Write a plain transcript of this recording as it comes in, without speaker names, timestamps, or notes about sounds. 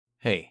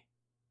Hey,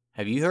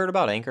 have you heard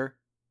about Anchor?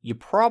 You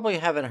probably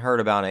haven't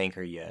heard about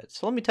Anchor yet,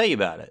 so let me tell you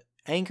about it.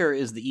 Anchor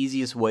is the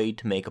easiest way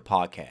to make a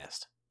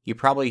podcast. You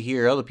probably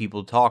hear other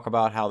people talk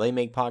about how they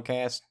make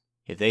podcasts.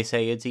 If they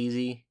say it's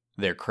easy,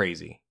 they're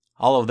crazy.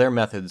 All of their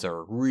methods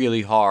are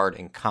really hard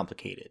and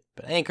complicated,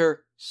 but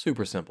Anchor,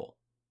 super simple.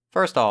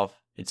 First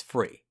off, it's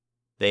free.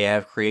 They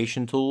have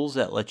creation tools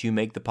that let you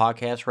make the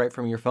podcast right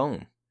from your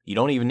phone. You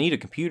don't even need a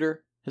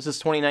computer. This is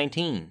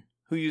 2019.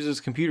 Who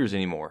uses computers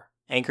anymore?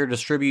 Anchor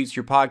distributes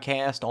your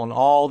podcast on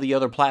all the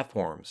other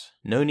platforms.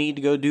 No need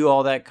to go do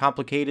all that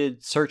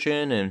complicated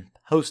searching and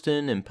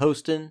hosting and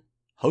posting.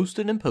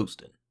 Hosting and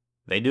posting.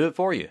 They do it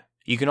for you.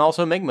 You can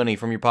also make money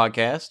from your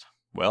podcast.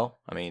 Well,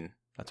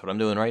 that's what I'm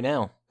doing right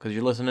now, because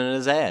you're listening to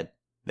this ad.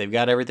 They've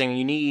got everything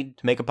you need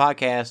to make a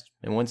podcast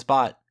in one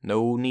spot.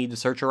 No need to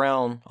search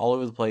around all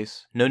over the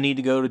place. No need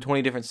to go to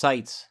 20 different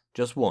sites.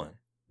 Just one.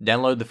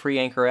 Download the free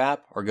Anchor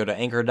app or go to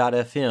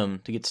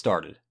anchor.fm to get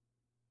started.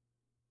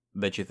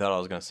 Bet you thought I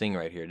was going to sing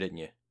right here, didn't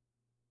you?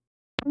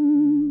 Are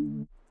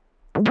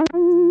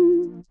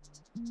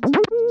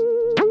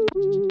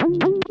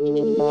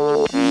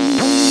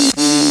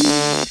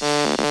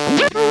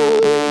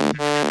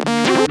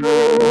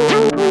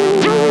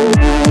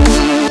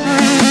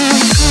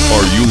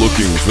you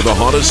looking for the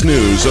hottest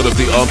news out of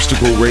the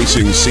obstacle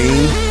racing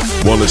scene?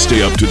 Want to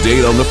stay up to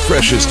date on the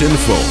freshest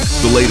info,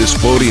 the latest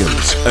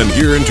podiums, and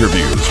hear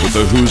interviews with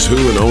the who's who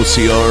in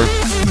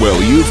OCR?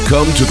 Well, you've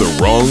come to the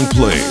wrong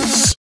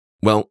place.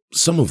 Well,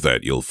 some of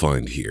that you'll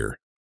find here.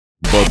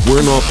 But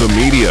we're not the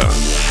media.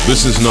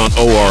 This is not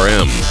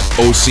ORM,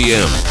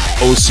 OCM,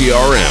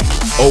 OCRM,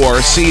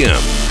 ORCM.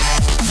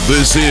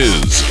 This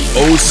is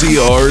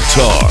OCR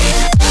Talk.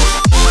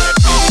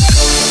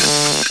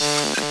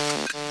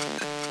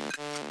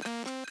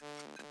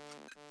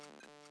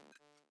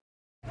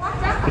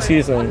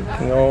 Excuse me,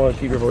 can you all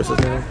keep your voices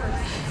down?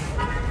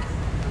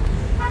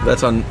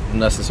 That's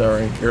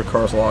unnecessary. Your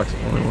car's locked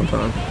only one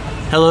time.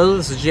 Hello,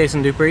 this is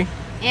Jason Dupree.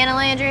 Anna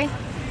Landry.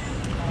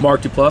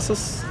 Mark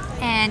Duplessis.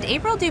 And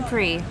April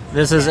Dupree.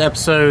 This is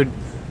episode,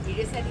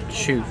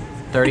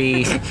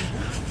 30...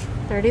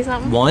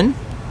 30-something?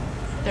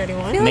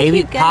 31?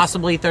 Maybe,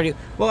 possibly 30.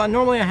 Well,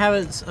 normally I have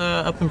it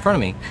up in front of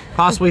me.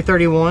 Possibly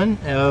 31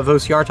 of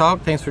OCR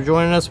Talk. Thanks for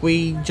joining us.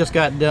 We just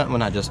got done, well,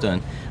 not just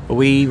done, but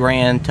we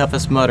ran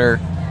Tough Mudder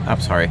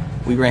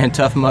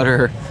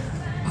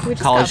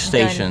College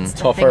Station.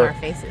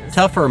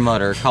 Tougher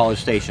Mudder College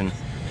Station.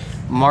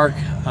 Mark,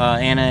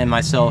 Anna, and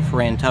myself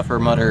ran Tougher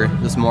Mudder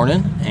this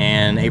morning,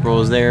 and April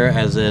was there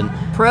as an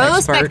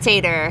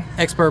spectator.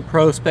 Expert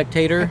pro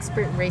spectator.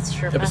 Expert race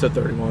Sherpa. Episode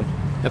 31.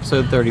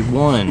 Episode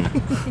 31.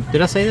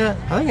 Did I say that?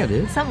 I think I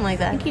did. Something like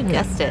that. I think you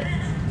guessed it.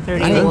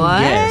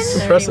 31?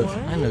 Yes. Impressive.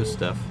 I know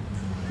stuff.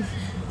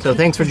 So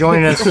thanks for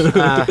joining us.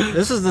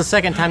 This is the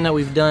second time that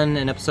we've done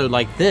an episode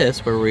like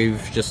this, where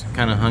we've just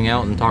kind of hung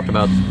out and talked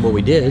about what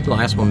we did. The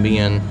last one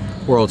being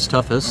World's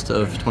Toughest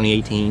of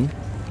 2018,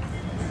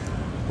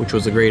 which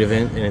was a great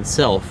event in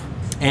itself.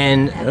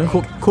 And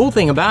cool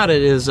thing about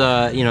it is,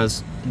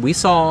 we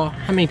saw,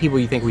 how many people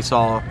you think we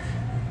saw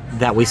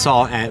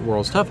at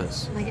World's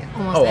Toughest? Like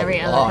almost every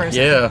other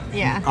person.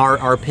 Yeah.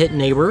 Our pit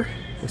neighbor,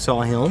 we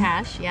saw him.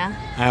 Cash, yeah.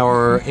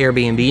 Our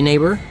Airbnb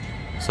neighbor,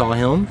 saw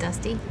him.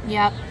 Dusty.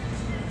 Yep.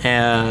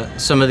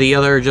 Some of the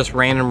other just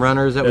random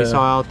runners that we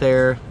saw out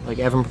there, like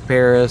Evan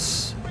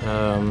Paris.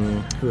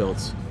 Who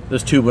else?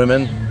 There's two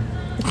women.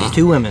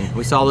 Two women.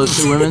 We saw those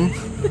two women.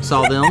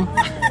 Saw them.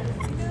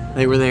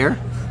 They were there.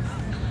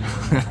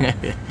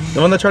 The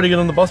one that tried to get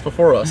on the bus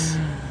before us.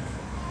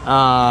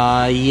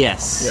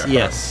 Yes. Yeah,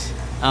 yes.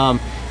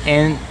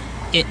 And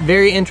it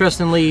very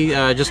interestingly,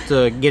 just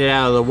to get it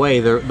out of the way,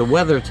 the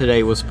weather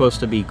today was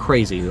supposed to be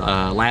crazy.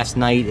 Last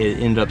night it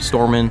ended up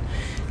storming,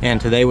 and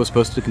today was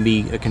supposed to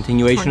be a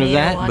continuation of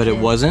that, but it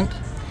wasn't.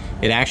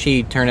 It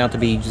actually turned out to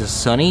be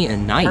just sunny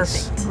and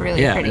nice. Perfect.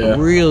 Really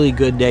pretty. Really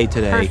good day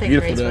today. Perfect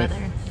Beautiful race day.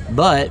 weather.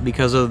 But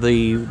because of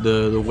the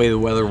way the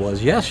weather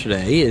was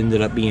yesterday, it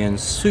ended up being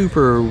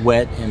super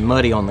wet and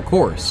muddy on the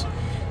course.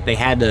 They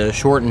had to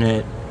shorten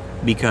it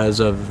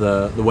because of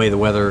the way the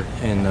weather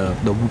and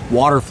the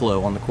water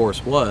flow on the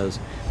course was.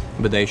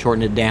 But they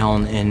shortened it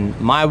down, and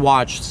my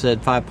watch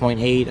said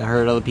 5.8. I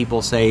heard other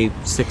people say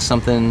 6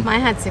 something.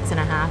 Mine had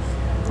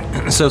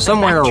 6.5. So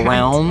somewhere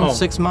around Oh.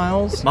 6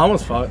 miles. Mine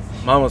was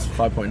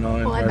 5.9.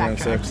 Well, I right around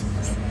backtracked.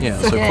 6. Yeah,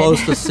 so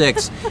close to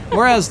 6.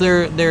 Whereas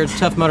their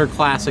Tough Mudder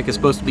Classic is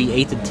supposed to be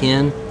 8 to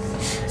 10.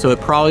 So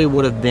it probably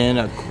would have been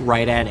a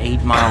right at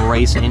 8-mile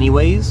race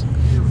anyways.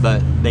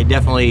 But they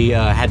definitely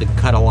had to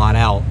cut a lot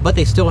out. But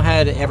they still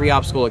had every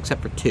obstacle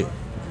except for 2.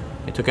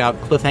 They took out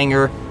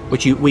Cliffhanger,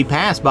 which we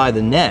passed by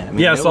the net. I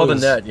mean, I saw the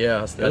net,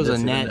 yeah. It was a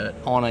net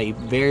on a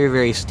very,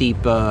 very steep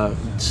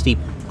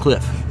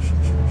cliff.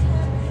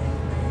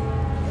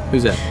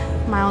 Who's that?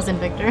 Miles and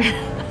Victor.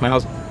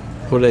 Miles,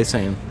 what are they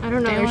saying? I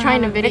don't know. They're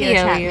trying to video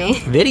chat me.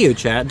 Video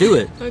chat, do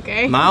it.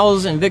 Okay.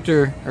 Miles and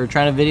Victor are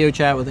trying to video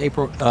chat with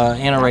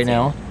Anna right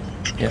now.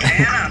 Yeah.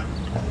 Anna,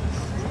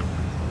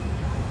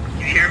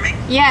 you hear me?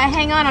 Yeah,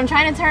 hang on. I'm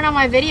trying to turn on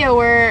my video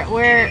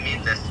where You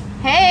need this.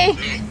 Hey.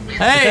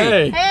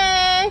 Hey!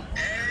 Hey!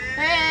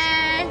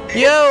 Hey!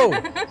 Yo!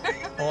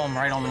 Oh, I'm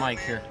right on the mic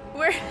here.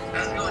 We're...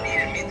 How's it going? You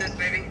didn't meet this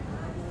baby?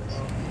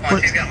 Oh,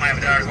 she's got my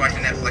daughter's watching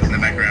Netflix in the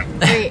background.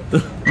 Wait.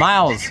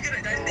 Miles. Did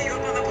I see you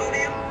up on the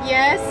podium?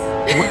 Yes.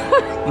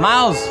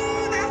 Miles.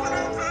 Oh, that's what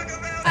I'm talking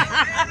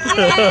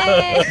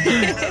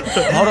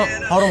about.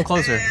 Hold him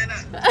closer.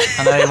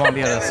 I know you won't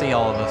be able to see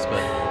all of us,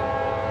 but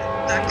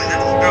Exactly,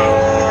 that's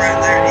right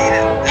there,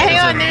 Eden. Hang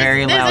There's a on,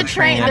 very there's loud a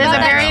train. train. There's a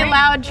Another very train.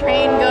 loud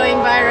train going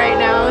by right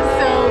now.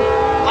 So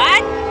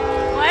what?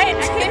 What? I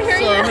can't hear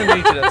So I'm you. gonna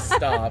need you to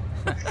stop.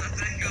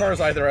 Car's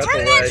either out the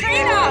way.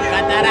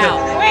 cut that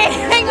out. Wait,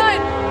 hang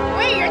on.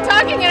 Wait, you're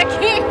talking and I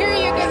can't hear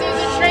you because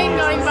there's a train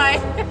going by.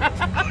 Oh, no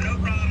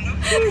problem, no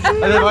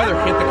problem. And they've either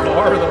hit the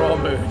car or they're all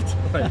moved.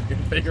 Like, you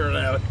can figure it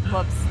out.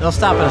 Whoops. They'll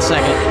stop in a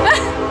second.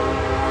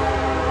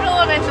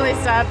 It'll eventually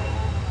stop.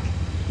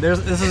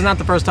 This is not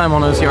the first time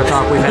on OCR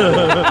Talk we've had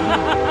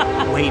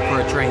to wait for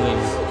a train.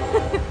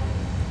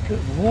 Good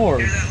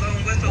lord. Hear that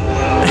lone whistle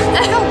blow.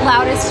 That's the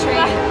loudest train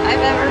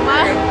I've ever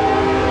heard.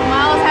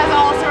 Miles has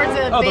all sorts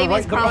of Oh,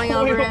 babies crawling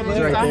over him and It's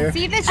right stuff. there.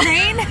 See the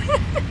train?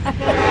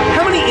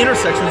 How many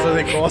intersections are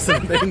they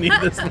crossing? They need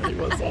this many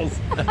whistles.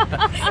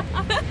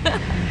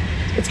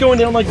 It's going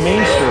down like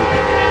Main Street.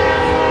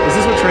 Is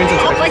this what trains in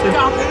Oh my Texas do?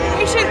 god.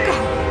 We should go.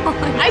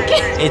 I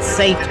can't. It's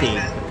safety,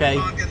 okay?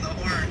 Honking the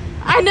horn.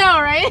 I know,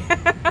 right?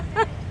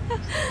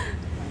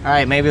 All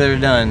right, maybe they're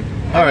done.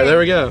 All right, there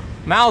we go.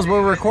 Miles,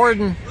 we're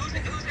recording Who's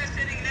that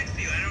sitting next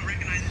to you? I don't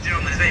recognize the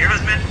gentleman. Is that your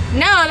husband?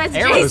 No, that's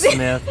Jason.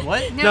 Aerosmith.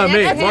 What? No,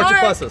 me, that's Mark Mark.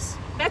 Duplessis.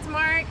 That's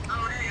Mark.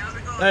 Oh, hey, how's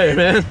it going? Hey,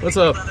 man, what's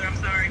up? Brother, I'm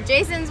sorry.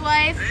 Jason's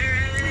wife.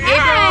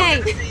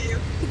 Hey. Good to see you.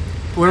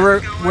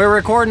 We're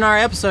recording our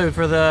episode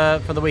for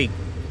the week,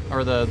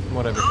 or the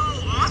whatever.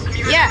 Oh, awesome.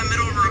 You guys Yeah. in the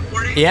middle of a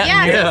recording? Yeah.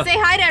 Yeah, Yeah. say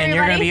hi to everybody. And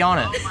you're gonna be on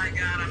it. Oh my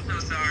god, I'm so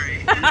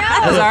sorry.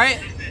 That's all right.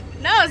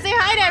 No, say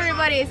hi to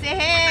everybody. Say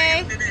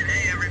hey.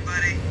 Hey,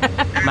 everybody.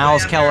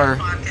 Miles Everybody out there, Keller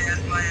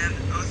podcast land,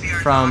 OCR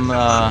from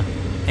Talks.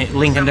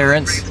 Link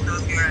Endurance. Great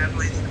OCR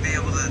athletes to be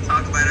able to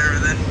talk about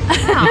everything.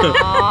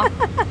 Aw.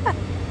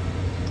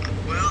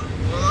 Well,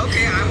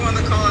 okay. I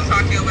wanted to call and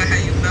talk to you about how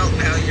you felt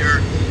and how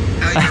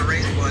your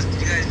race was. Did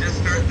you guys just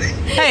start the?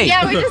 Hey,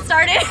 Yeah, we just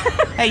started.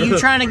 hey, you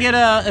trying to get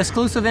a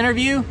exclusive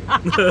interview?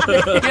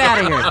 Get out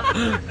of here.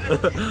 I'm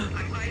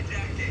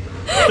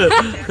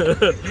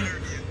hijacking.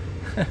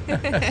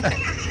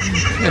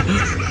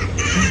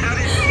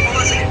 Hold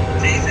on a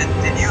second. Jason,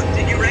 did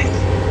you race?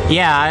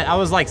 Yeah, I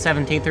was like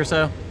 17th or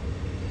so.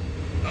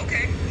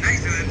 Okay,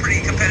 nice. It was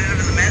pretty competitive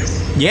in the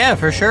men's. Yeah,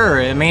 for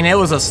sure. I mean, it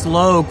was a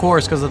slow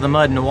course because of the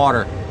mud and the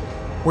water.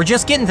 We're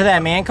just getting to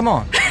that, man. Come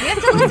on. You have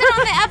to listen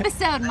on the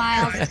episode,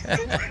 Miles.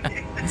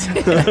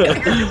 You're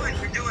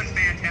doing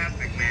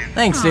fantastic, man.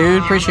 Thanks,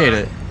 dude. Appreciate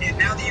it. And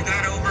now that you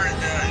got over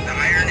the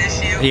iron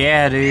issue,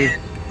 Yeah, dude. it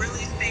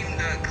really seemed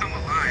to come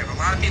alive. A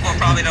lot of people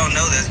probably don't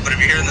know this, but if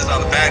you're hearing this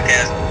on the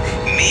podcast,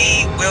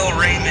 me, Will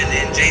Raymond,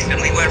 and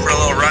Jason, we went for a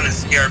little run in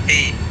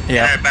CRP.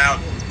 Yeah. And about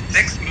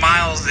 6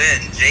 miles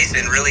in,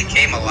 Jason really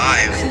came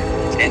alive.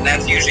 And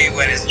that's usually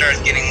when it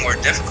starts getting more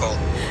difficult.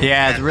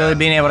 Yeah, it's really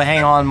being able to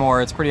hang on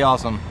more. It's pretty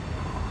awesome.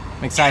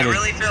 I'm I excited.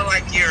 really feel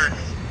like your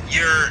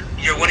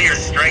one of your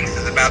strengths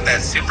is about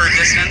that super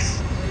distance.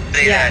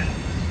 That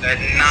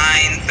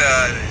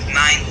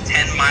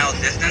 9-10 mile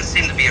distance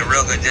seemed to be a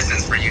real good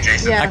distance for you,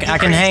 Jason. Yeah. I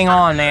can hang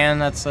on, man.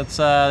 That's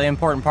the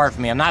important part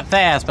for me. I'm not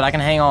fast, but I can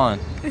hang on.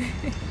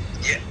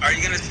 Yeah. Are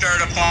you gonna start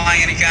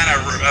applying any kind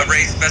of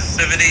race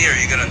specificity, or are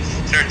you gonna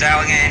start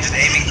dialing in and just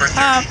aiming for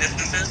certain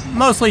distances?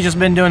 Mostly just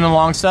been doing the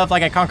long stuff.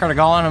 Like at Conquer the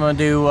Gauntlet, I'm gonna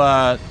do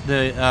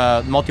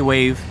the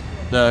multi-wave,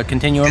 the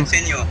continuum.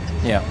 Continuum.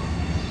 Yeah.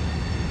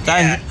 So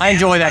I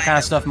enjoy that kind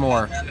of stuff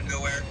more.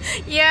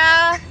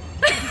 Yeah.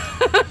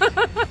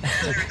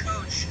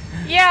 Coach.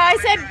 Yeah, I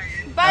said,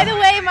 by the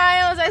way,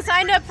 Miles, I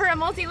signed up for a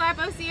multi-lap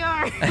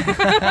OCR.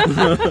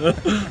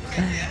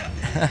 Yeah.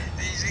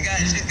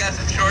 She's got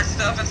some short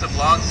stuff and some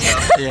long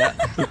stuff. Yeah.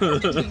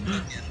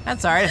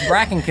 That's all right. If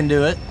Bracken can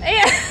do it.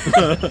 Yeah.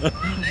 Yeah.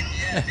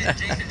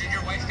 Jason, did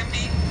your wife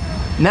compete?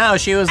 No,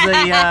 she was the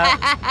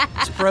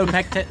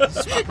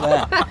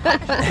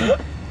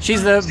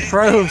she's the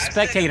pro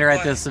spectator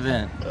at this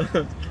event.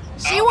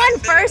 She won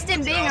first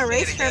in being a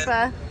race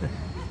Sherpa.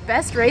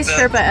 Best race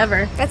Sherpa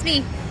ever. That's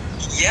me.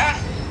 Yeah.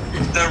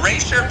 The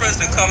race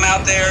Sherpas who come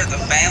out there, the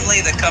family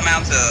that come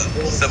out to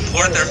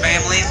support their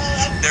families,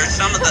 they're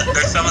some of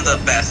the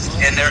best,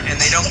 and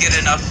they don't get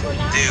enough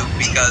due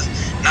because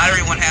not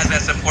everyone has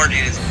that support,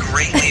 and it's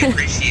greatly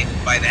appreciated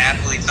by the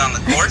athletes on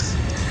the course,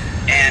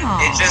 and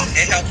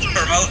it helps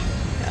promote.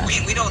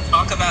 We don't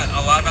talk a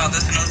lot about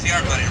this in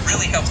OCR, but it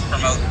really helps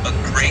promote a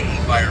great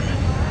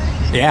environment.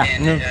 Yeah.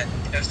 And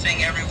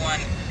seeing everyone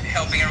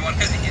helping everyone,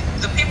 because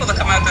the people that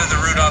come out there to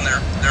root on their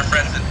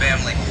friends and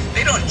family,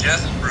 they don't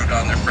just root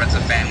on their friends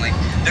and family.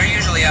 They're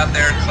usually out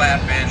there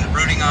clapping,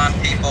 rooting on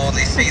people, and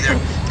they see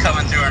they're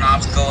coming through an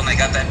obstacle and they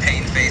got that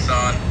pain face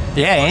on.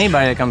 Yeah,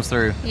 anybody that comes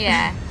through.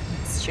 Yeah,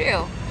 it's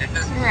true. It's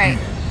just, You're right.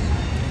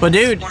 But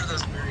dude, one of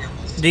those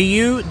variables. do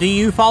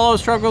you follow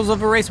struggles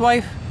of a race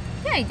wife?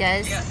 Yeah, he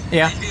does. Yes,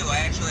 Yeah. I do. I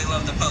actually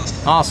love the post.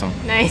 Awesome.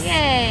 Nice.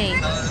 Yay.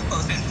 The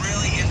post is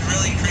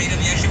really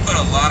creative. You actually put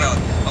a lot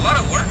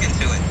of work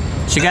into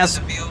it. She got s-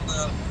 To be able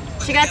to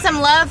put She got together-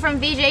 some love from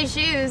VJ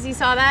Shoes. You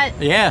saw that?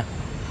 Yeah.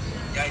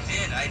 Yeah, I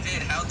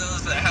did.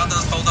 How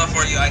those hold up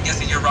for you? I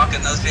guess you're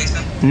rocking those,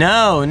 Jason.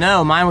 No,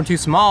 mine were too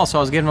small, so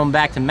I was giving them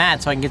back to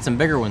Matt so I can get some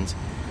bigger ones.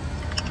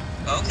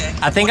 Okay.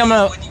 I think What I'm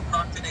a- What do you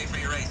rock today for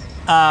your race?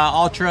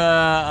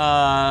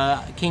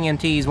 Ultra King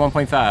MTs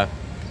 1.5.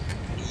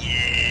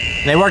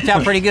 They worked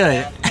out pretty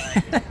good.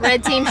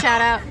 Red team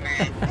shout out.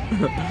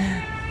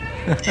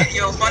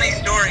 Funny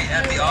story.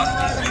 At the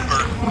Austin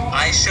Super,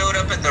 I showed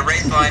up at the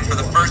race line for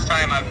the first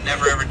time. I've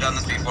never ever done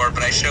this before,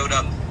 but I showed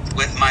up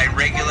with my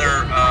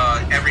regular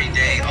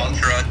everyday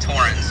Ultra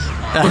Torrens.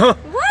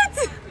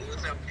 What?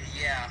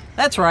 Yeah.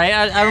 That's right.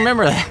 I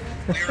remember that.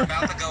 We were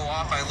about to go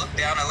off. I looked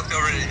down. I looked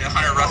over to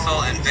Hunter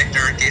Russell and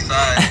Victor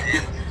Quesada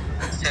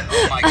and said,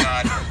 "Oh my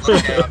God,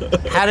 look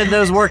down." How did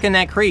those work in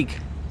that creek?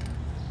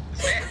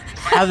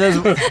 How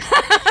those? They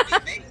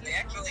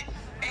actually,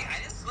 hey, I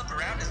didn't slip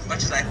around as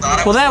much as I thought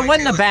I Well, was that going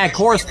wasn't to. a bad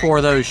course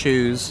for those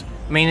shoes.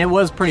 I mean, it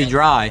was pretty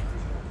dry.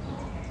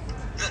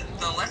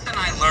 The lesson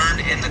I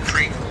learned in the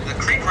creek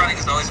running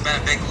has always been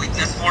a big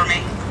weakness for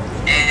me,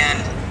 and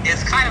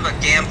it's kind of a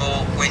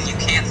gamble when you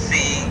can't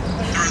see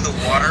through the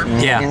water.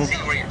 Yeah. You can see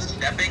where you're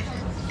stepping.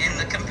 In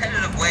the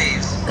competitive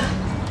waves,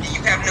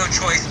 you have no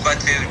choice but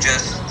to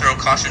just throw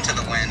caution to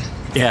the wind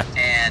Yeah.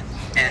 and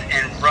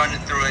run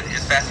through it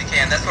as fast as you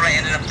can. That's what I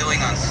ended up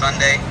doing on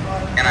Sunday,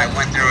 and I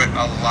went through it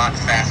a lot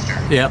faster.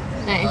 Yep.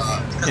 Nice.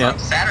 Because Yep. on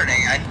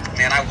Saturday,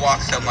 I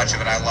walked so much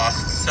of it. I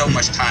lost so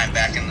much time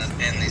back in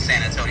the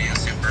San Antonio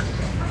Super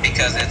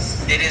because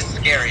it is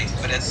scary,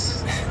 but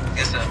it's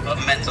a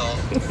mental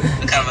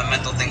kind of a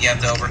mental thing you have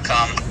to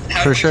overcome.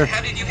 For sure.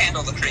 How did you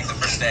handle the creek the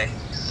first day?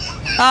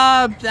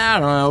 I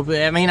don't know.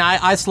 But, I mean,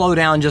 I slow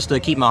down just to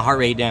keep my heart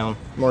rate down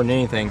more than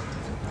anything.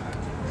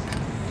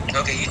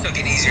 Okay, you took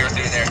it easier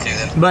through there too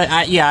then. But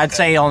I'd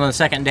say on the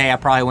second day I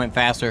probably went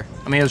faster.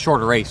 I mean, it was a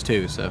shorter race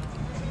too, so.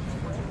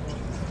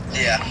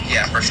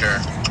 Yeah, for sure.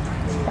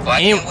 Well, I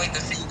Any- can't wait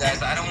to see you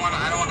guys. I don't want to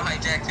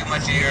hijack too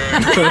much of your.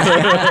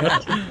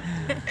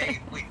 Hey,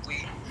 we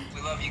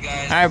love you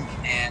guys, All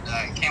right. and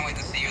can't wait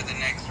to see you at the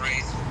next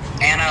race.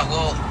 Anna,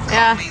 will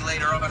Yeah. call me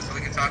later on so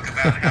we can talk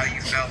about how you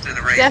felt through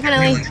the race.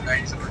 Definitely. Your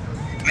feelings, or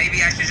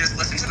maybe I should just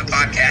listen to the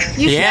podcast.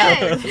 You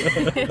Yeah.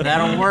 should.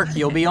 That'll work.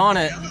 You'll be on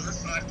it.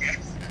 This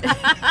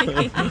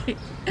podcast.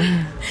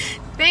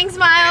 Thanks,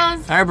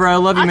 Miles. All right, bro.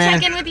 Love you, I'll man.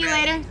 check in with you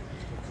later.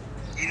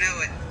 You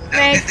know it. Have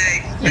Thanks. a good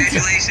day.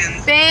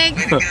 Congratulations.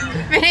 Thanks. Way to go.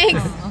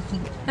 Thanks.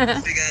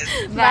 See you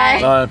guys.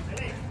 Bye.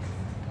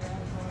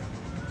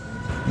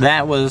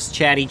 That was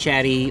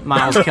chatty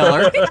Miles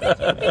Keller,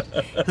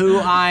 who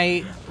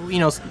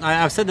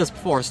I've said this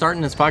before,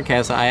 starting this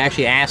podcast, I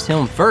actually asked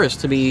him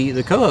first to be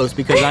the co-host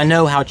because I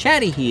know how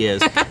chatty he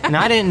is. And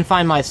I didn't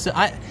find myself,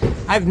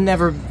 I've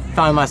never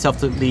found myself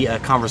to be a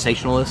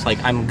conversationalist.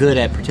 Like, I'm good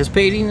at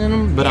participating in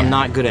them, but I'm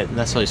not good at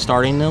necessarily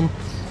starting them.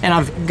 And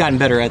I've gotten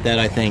better at that,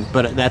 I think.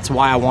 But that's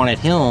why I wanted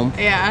him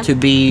Yeah. to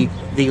be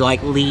the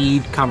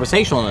lead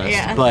conversationalist.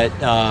 Yeah. But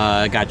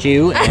got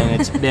you, and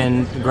it's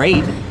been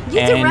great. You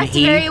and direct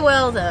very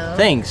well, though.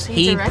 Thanks. You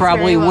He direct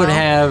probably very would well.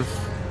 have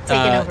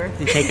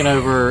taken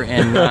over,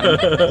 and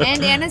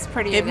And Anna's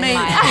prettier It than may-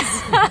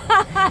 Miles.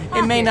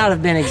 it may not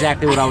have been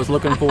exactly what I was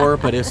looking for,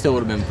 but it still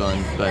would have been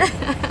fun. But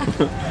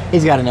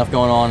he's got enough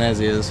going on as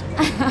is.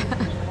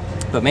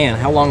 But man,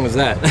 how long was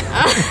that?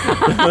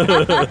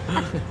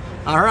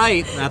 All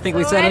right, I think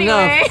we So said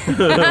anyway.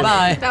 enough.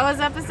 Bye. That was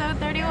episode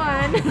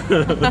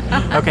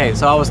 31. Okay,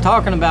 so I was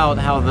talking about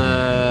how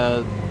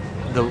the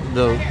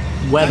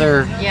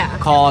weather Yeah.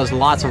 caused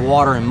lots of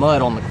water and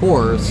mud on the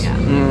course,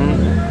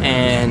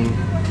 and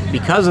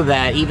because of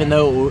that, even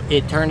though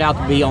it turned out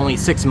to be only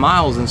 6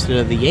 miles instead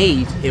of the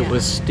 8, it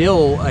was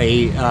still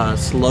a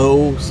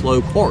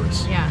slow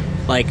course. Yeah.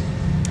 Like,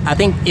 I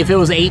think if it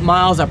was 8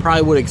 miles, I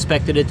probably would have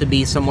expected it to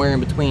be somewhere in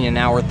between an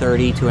hour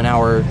 30 to an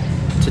hour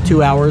to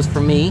 2 hours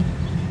for me.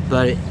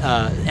 But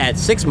at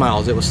 6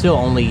 miles, it was still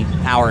only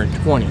hour and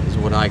 20 is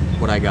what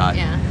I got.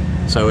 Yeah.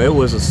 So it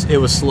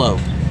was slow.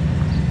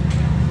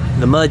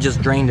 The mud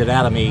just drained it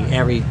out of me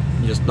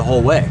just the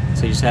whole way.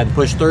 So you just had to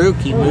push through,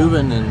 keep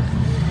moving, and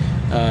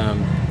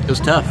it was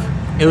tough.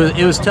 It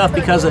was tough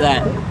because of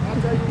that.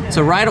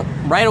 So right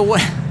away.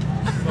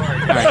 All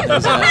right, that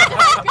was,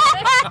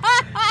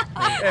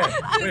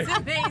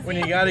 When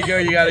you gotta go,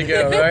 you gotta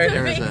go, right?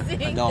 there was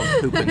a dog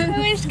pooping. I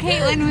wish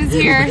Caitlin was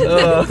here.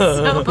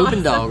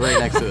 Pooping dog right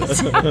next to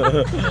us.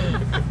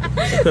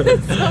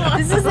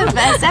 This is the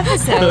best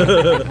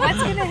episode. What's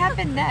gonna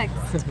happen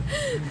next?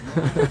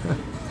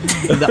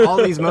 All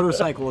these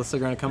motorcyclists are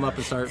going to come up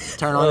and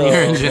turn on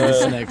their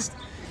engines next.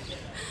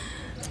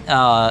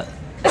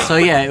 So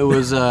yeah, it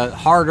was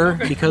harder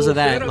because of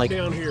that. Like,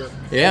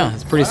 yeah,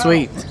 it's pretty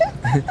sweet.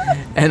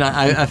 And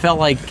I felt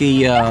like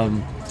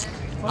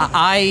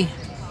I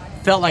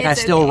felt like I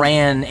still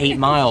ran 8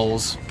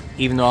 miles,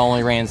 even though I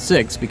only ran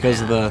 6 because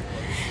of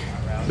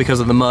because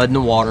of the mud and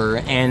the water.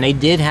 And they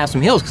did have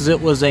some hills because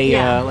it was an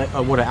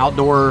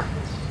outdoor.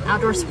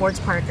 Outdoor sports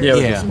park. Or Yeah, it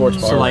was Yeah. a sports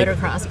So, bar. like-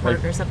 motocross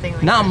park or something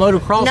like Not that.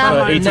 motocross, Not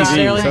not ATVs,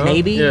 necessarily, huh?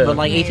 maybe, Yeah. but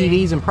like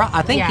ATVs and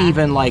I think Yeah.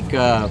 even like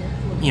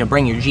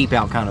bring your Jeep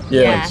out kind of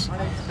Yeah. place.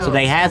 So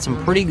they had some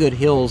pretty good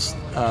hills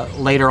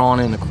later on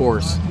in the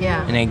course.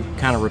 Yeah. And they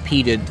kind of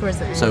repeated. Towards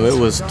the end. So it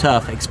was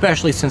tough,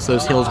 especially since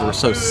those hills were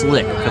so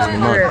slick because of the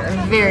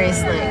mud. Very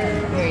slick.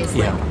 Very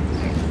slick.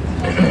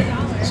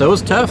 Yeah. So it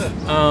was tough.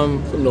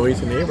 Some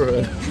noisy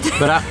neighborhood.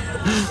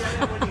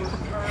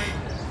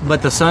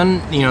 But the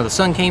sun, the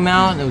sun came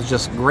out and it was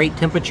just great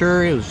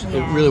temperature. It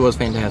really was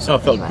fantastic. Oh,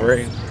 it felt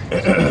great.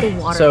 The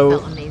water So,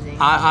 felt amazing.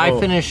 I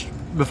finished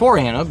before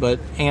Anna, but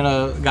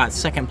Anna got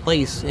second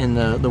place in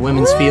the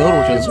women's field,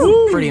 which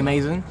was pretty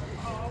amazing.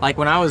 Like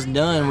when I was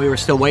done, we were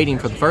still waiting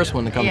for the first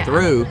one to come Yeah.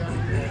 through,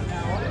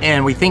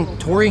 and we think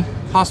Tori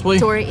possibly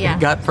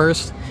got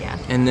first. Yeah.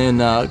 And then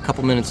a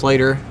couple minutes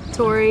later,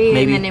 Tori,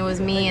 maybe. and then it was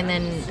me, and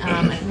then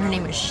her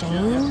name was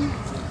Shane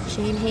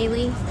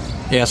Haley.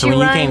 yeah. So She when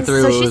you runs, came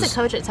through, so it she's was, a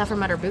coach at Tougher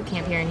Mudder Boot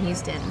Camp here in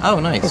Houston. oh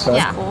nice.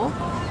 Yeah. Cool.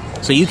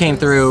 So you came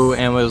through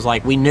and was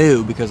like, we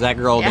knew because that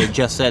girl Yeah. that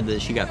just said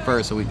that she got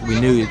first, so we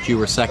knew that you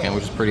were second,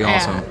 which is pretty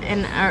awesome. Yeah,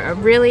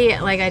 and really,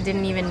 like, I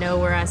didn't even know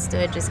where I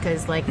stood just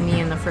because, like, me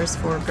and the first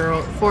four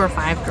or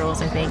five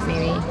girls, I think,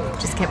 maybe,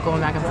 just kept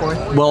going back and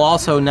forth. Well,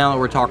 also now that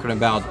we're talking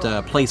about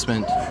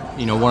placement,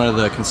 one of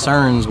the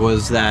concerns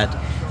was that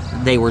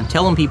they were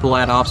telling people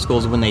at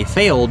obstacles when they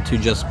failed to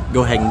just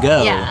go ahead and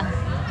go.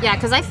 Yeah,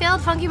 because I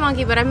failed Funky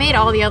Monkey, but I made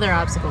all the other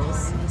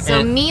obstacles. So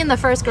And- me and the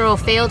first girl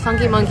failed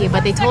Funky Monkey,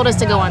 but they told us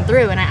to go on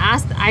through. And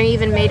I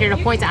even made it a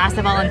point to ask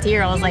the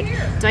volunteer. I was like,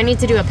 do I need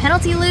to do a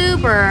penalty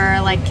loop, or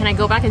like, can I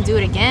go back and do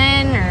it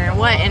again, or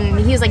what? And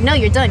he was like, no,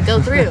 you're done,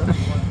 go through.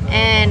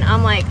 And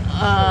I'm like,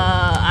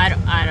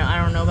 I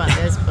don't know about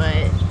this,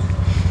 but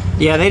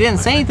Yeah, they didn't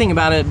say anything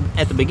about it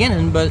at the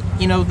beginning, but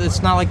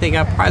it's not like they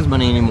got prize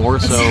money anymore.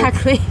 So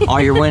Exactly.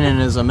 all you're winning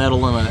is a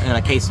medal and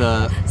a case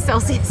of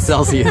Celsius.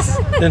 Celsius.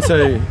 Didn't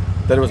say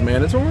that it was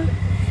mandatory?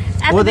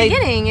 At Well, the they-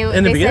 beginning,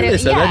 they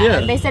said that, yeah.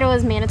 They said it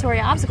was mandatory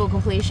obstacle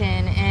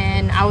completion,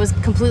 and I was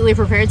completely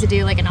prepared to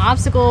do like an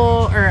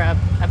obstacle or a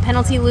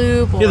penalty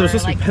loop, or Yeah, there was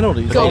supposed to like be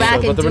penalties go also,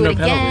 back but and there do were it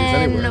no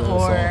penalties again,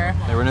 anywhere,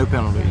 or There were no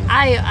penalties.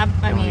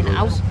 I mean,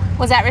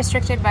 Was that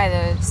restricted by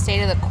the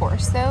state of the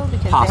course though?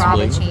 Because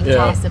Possibly. they changed Yeah.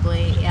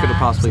 possibly, yeah. Could have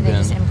possibly So they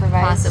been. just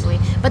improvised. Possibly,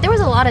 but there was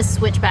a lot of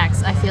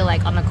switchbacks. I feel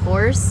like on the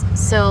course,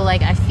 so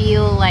like I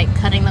feel like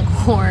cutting the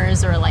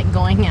course or like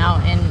going out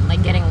and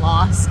like getting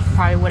lost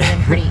probably would have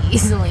been pretty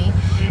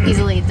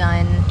easily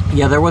done.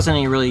 Yeah, there wasn't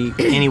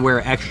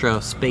anywhere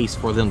extra space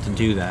for them to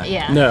do that.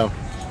 Yeah. No.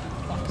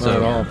 So- Not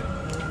at all.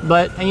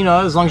 But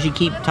as long as you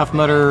keep Tough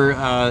Mudder,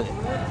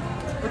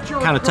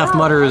 kind of Tough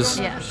Mudders.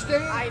 Yeah.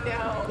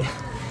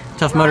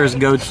 Tough Mudders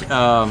go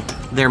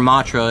their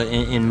mantra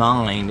in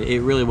mind.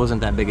 It really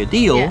wasn't that big a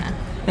deal, Yeah.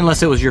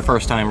 unless it was your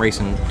first time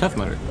racing Tough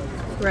Mudder.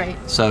 Right.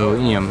 So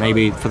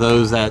maybe for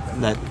those that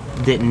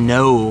didn't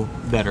know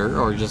better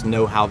or just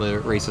know how the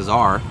races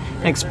are,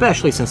 and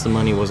especially since the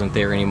money wasn't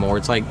there anymore,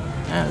 it's like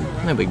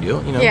no big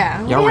deal.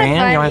 Yeah. y'all we had ran,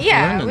 fun. y'all had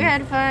Yeah, fun. we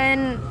had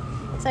fun.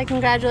 It's like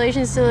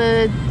congratulations to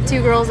the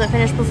two girls that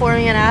finished before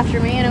me and after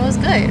me, and it was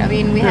good. I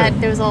mean,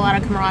 there was a lot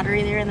of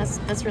camaraderie there, and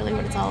that's really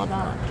what it's all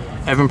about.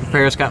 Evan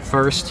Prepares got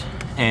first,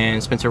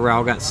 and Spencer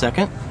Rao got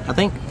second, I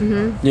think.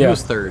 Mm-hmm. He Yeah.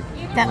 was third.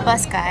 That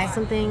bus guy.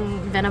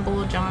 Something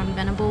John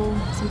Venable,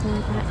 something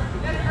like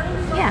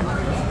that.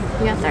 Yeah,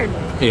 we got third.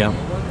 Yeah,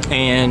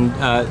 and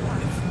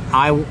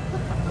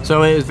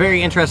so it was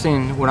very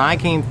interesting when I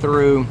came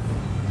through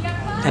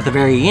at the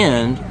very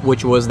end,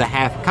 which was the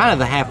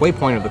halfway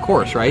point of the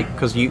course, right?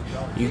 Because you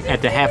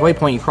at the halfway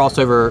point you cross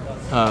over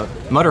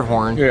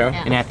Mudderhorn, Yeah.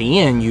 and at the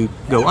end you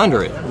go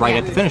under it, right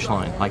at the finish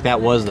line. Like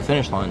that was the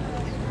finish line.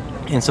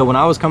 And so when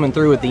I was coming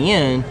through at the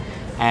end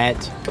at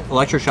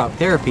Electroshock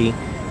Therapy,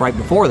 right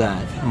before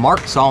that,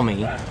 Mark saw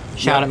me,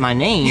 shouted my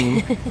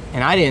name,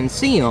 and I didn't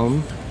see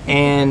him,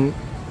 and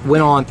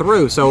went on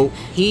through. So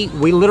we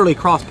literally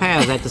crossed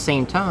paths at the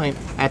same time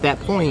at that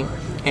point,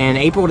 and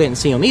April didn't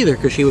see him either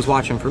because she was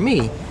watching for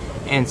me.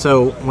 And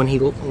so when he,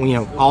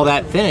 all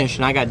that finished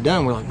and I got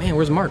done, we're like, man,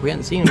 where's Mark? We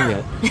hadn't seen him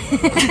yet.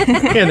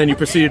 And then you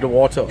proceeded to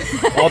walk to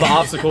all the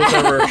obstacles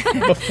that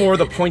were before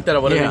the point that I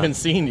would have Yeah. even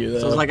seen you. Though.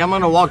 So I was like, I'm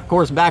gonna walk the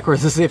course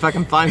backwards to see if I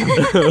can find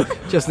him,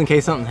 just in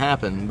case something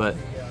happened. But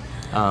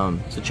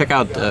so check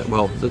out.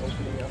 It'll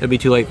be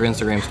too late for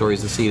Instagram stories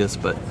to see this,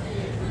 but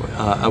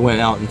I went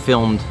out and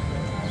filmed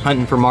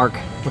hunting for Mark,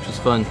 which was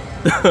fun.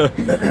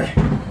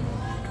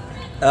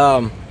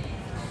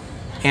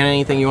 And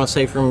anything you want to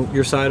say from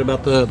your side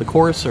about the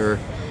course or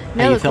how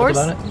No, you the felt course.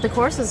 about it? The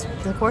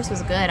course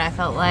was good. I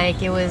felt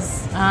like it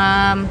was.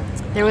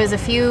 There was a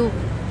few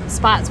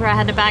spots where I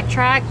had to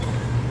backtrack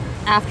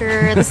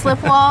after the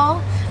slip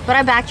wall, But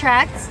I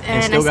backtracked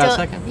and still I got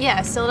second?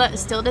 Yeah, still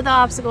did the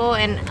obstacle,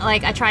 and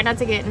like I tried not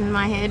to get in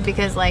my head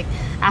because like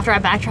after I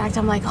backtracked,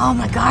 I'm like, oh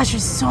my gosh,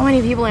 there's so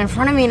many people in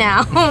front of me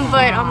now.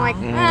 But I'm like,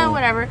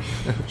 whatever.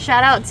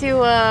 Shout out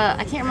to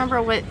I can't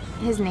remember what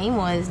his name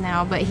was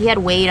now, but he had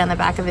Wade on the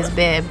back of his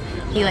bib.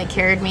 He like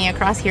carried me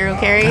across Hero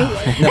Carry.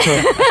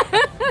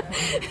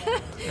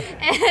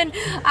 And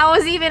I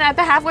was even at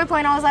the halfway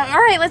point, I was like, all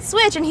right, let's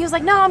switch. And he was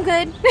like, no, I'm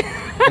good.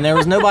 And there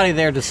was nobody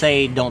there to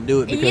say don't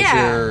do it because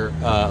Yeah. you're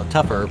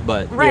tougher,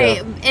 but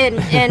Right.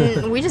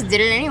 And we just did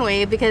it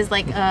anyway because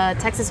like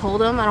Texas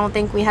Hold'em, I don't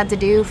think we had to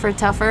do for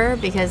tougher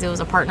because it was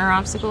a partner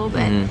obstacle.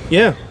 But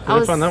Yeah, I I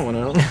was- found that one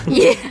out.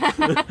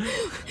 yeah,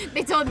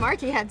 they told Mark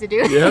he had to do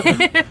it. Yeah.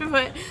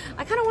 But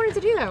I kind of wanted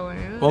to do that one.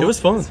 It was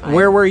fun.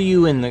 where were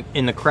you in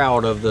the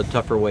crowd of the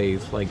tougher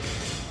wave? Like,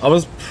 I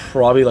was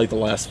probably like the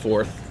last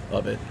fourth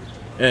of it,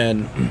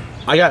 and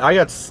I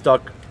got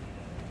stuck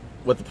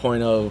with the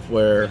point of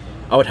where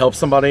I would help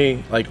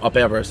somebody like up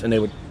Everest and they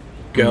would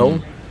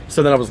go.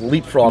 So then I was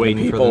leapfrogging Waiting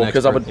for the people next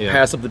because I would person, yeah.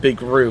 pass up the big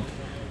group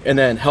and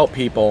then help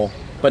people,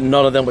 but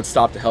none of them would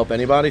stop to help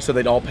anybody, so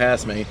they'd all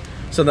pass me.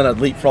 So then I'd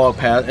leapfrog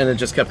past, and it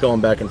just kept going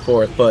back and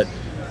forth. But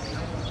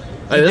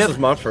this def- was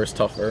my first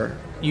tougher.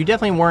 you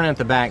definitely weren't at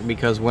the back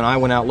because when I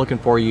went out looking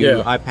for you,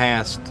 Yeah. I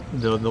passed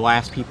the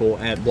last people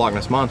at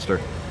Blockness Monster.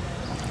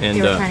 And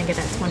They were trying to get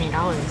that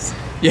 $20.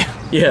 yeah,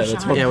 Yeah,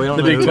 that's Yeah, we don't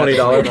the know big who got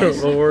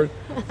 $20 reward.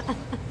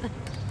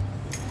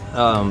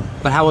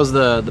 but how was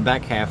the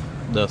back half,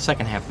 the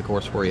second half of the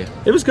course for you?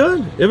 It was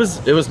good. It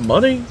was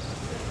muddy.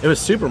 It was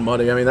super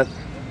muddy. I mean, that,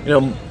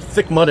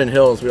 thick mud and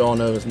hills, we all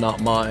know, is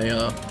not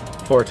my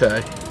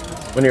forte.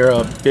 When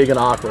you're big and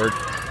awkward,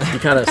 you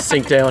kind of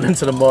sink down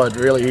into the mud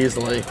really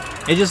easily.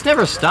 It just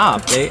never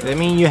stopped. I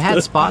mean, you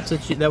had spots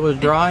that was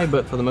dry,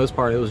 but for the most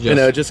part, it was just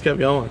It just kept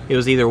going. it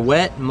was either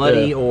wet,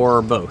 muddy, Yeah.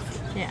 or both.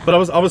 Yeah. But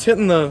I was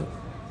hitting the,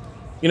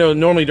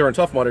 normally during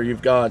Tough Mudder,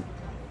 you've got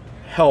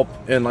help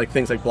in like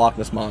things like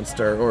Blockness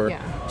Monster or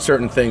Yeah.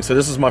 certain things. So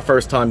this is my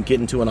first time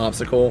getting to an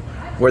obstacle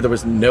where there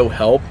was no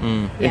help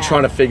and Yeah.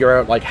 trying to figure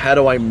out like how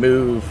do I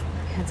move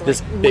Had to,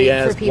 this like, big wait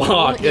ass for people.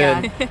 block.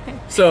 Yeah.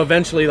 And so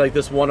eventually like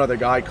this one other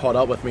guy caught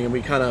up with me and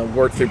we kind of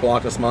worked through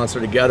Blockness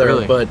Monster together.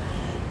 Really? But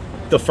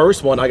the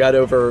first one I got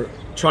over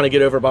trying to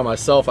get over by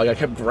myself. Like I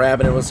kept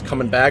grabbing it, was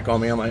coming back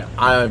on me. I'm like,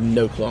 I have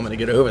no clue I'm gonna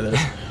get over this.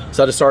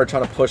 So I just started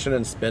trying to push it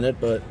and spin it,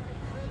 but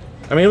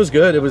I mean it was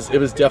good. It was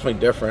definitely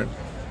different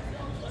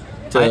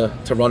to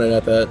run it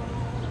at that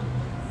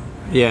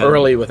Yeah.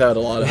 early without a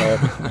lot of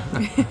help.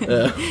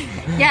 Yeah.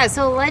 Yeah,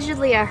 so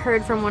allegedly I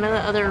heard from one of the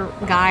other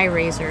guy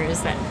racers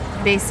that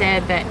they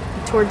said that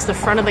towards the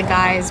front of the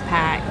guys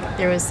pack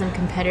there was some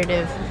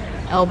competitive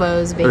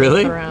elbows being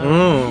Really?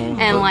 thrown.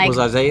 And like Was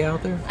Isaiah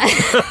out there?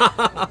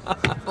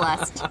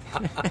 Blessed.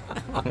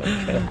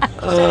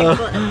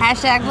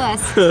 Hashtag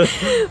blessed.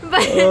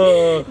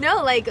 but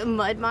no, like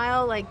Mud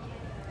Mile, like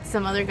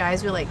some other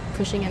guys were like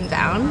pushing him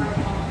down.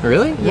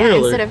 Really? Yeah, Really?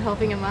 instead of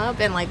helping him up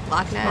and like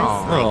Blockness.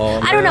 Oh.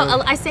 Like, I don't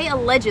know. I say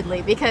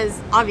allegedly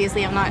because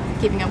obviously I'm not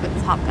keeping up with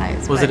the top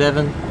guys. Was but it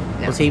Evan?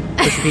 No. Was he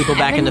pushing people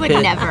back in Evan the would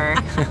pit? never.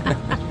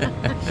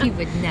 He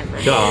would never.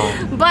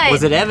 But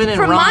Was it Evan and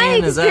from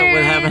Ryan? My Is that what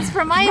experience- happened?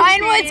 From my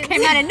Ryan Woods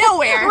experience- came out of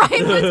nowhere.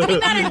 Ryan Woods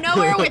came out of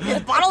nowhere with his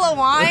bottle of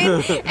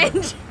wine.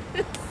 And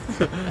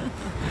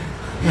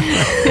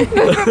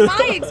from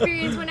my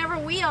experience, whenever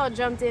we all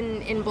jumped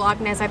in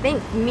Blockness, I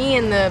think me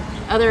and the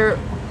other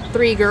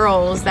 3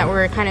 girls that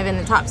were kind of in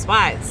the top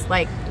spots,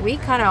 like we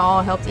kind of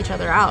all helped each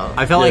other out.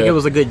 I felt like Yeah. it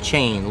was a good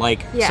chain.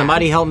 Like Yeah.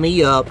 somebody helped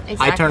me up, I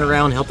Exactly. turned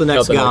around, helped the next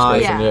Help the next guy,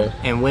 person, Yeah. yeah.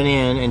 and went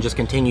in and just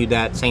continued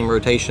that same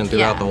rotation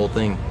throughout Yeah. the whole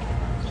thing.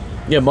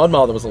 Yeah, Mud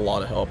Mile, there was a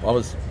lot of help. I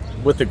was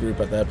with the group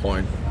at that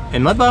point.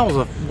 And Mud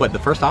Mile was the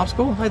first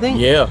obstacle, I think?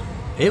 Yeah.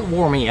 It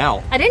wore me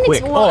out. I didn't.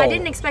 quick. I Oh.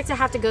 didn't expect to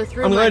have to go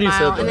through I'm Mud glad you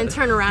said Mile and then that.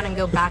 turn around and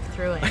go back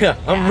through it. Yeah,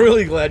 I'm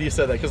really glad you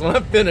said that because when I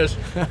finished,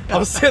 I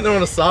was sitting there on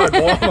the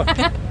sidewalk. I'm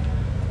like,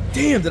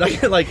 damn, did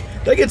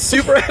I get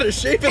super out of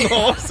shape in the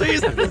off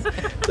season?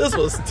 This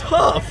was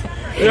tough.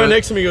 You know,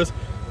 next to me goes,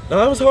 no,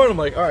 that was hard. I'm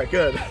like, all right,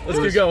 good. Let's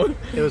keep going.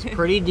 It was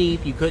pretty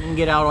deep. You couldn't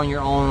get out on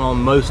your own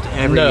on most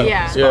every No.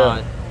 Yeah. spot.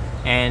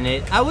 Yeah.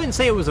 And I wouldn't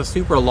say it was a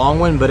super long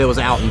one, but it was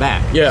out and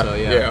back. Yeah, So,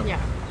 yeah. Yeah.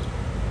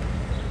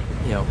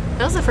 You know,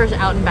 That was the first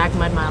out and back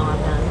Mud Mile I've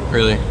done.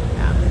 really?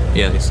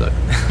 Yeah, they suck.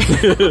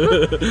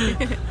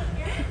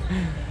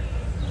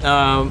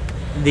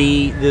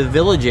 The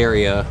village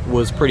area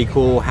was pretty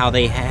cool. How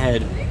they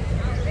had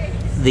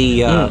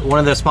the one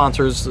of the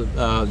sponsors,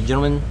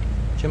 Gentleman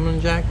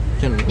Jack.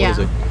 What Yeah. is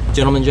it?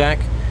 Gentleman Jack.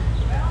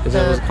 Is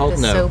that what it's called?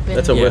 The No. soap and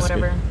That's a whiskey.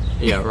 whatever.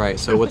 Yeah, right.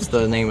 So what's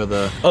the name of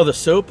the? Oh, the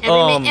soap?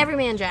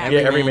 Everyman Jack. Yeah,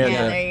 Everyman Everyman Yeah,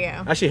 Jack. there you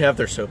go. I actually have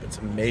their soap. It's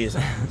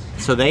amazing.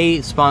 So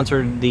they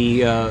sponsored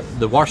the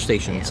wash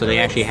station. So they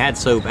actually had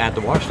soap at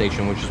the wash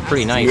station, which was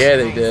pretty nice. Yeah,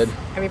 they did.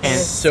 Everything And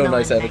was So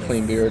nice to smelling have a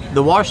clean beard.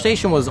 The wash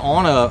station was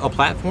on a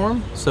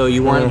platform, so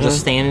you weren't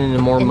just standing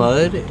in more In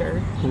mud.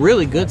 dirt.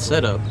 Really good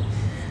setup.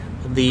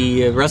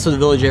 The rest of the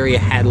village area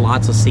had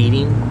lots of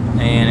seating,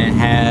 and it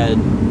had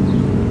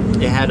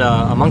It had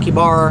a monkey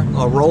bar,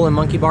 a rolling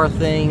monkey bar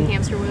thing,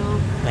 Hamster wheel.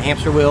 a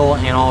hamster wheel,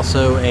 and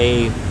also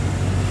a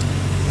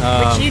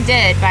Which you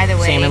did, by the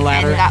way, salmon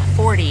ladder. and got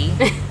 40,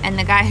 and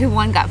the guy who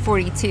won got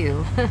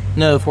 42.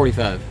 no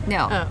 45.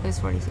 No, Oh. it was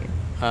 42.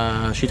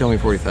 She told me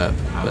 45.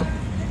 But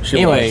She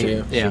anyway,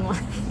 loves you. yeah.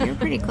 You were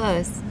pretty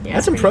close.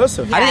 That's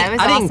impressive. Yeah, it was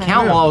I didn't awesome.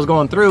 count while I was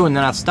going through, and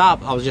then I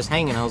stopped. I was just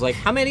hanging. I was like,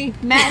 how many?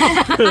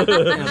 Matt, And I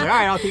was like, all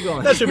right, I'll keep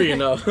going. That should be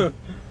enough.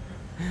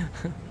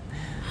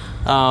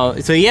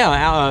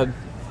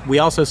 We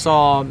also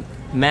saw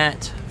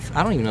Matt,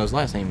 I don't even know his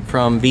last name,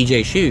 from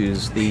BJ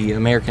Shoes, the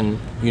American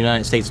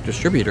United States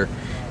distributor,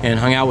 and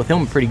hung out with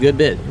him a pretty good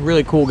bit.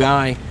 Really cool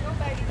guy.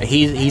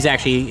 He's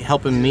actually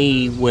helping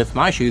me with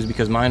my shoes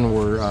because mine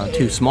were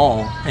too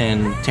small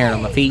and tearing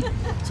up my feet.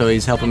 So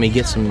he's helping me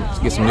get some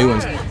new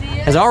ones.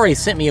 Has already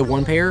sent me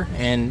one pair,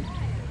 and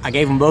I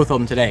gave him both of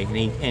them today, and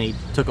he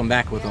took them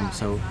back with him.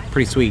 So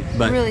pretty sweet.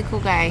 But really cool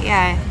guy.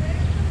 Yeah,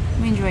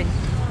 we enjoyed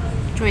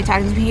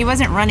talking to him. He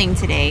wasn't running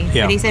today,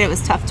 Yeah. but he said it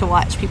was tough to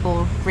watch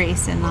people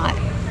race and not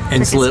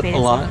and slip participate a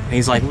in lot. stuff. And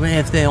he's like, man,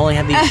 if they only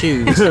had these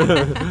shoes.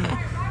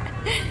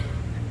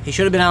 He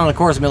should have been out on the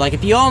course and been like,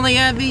 if you only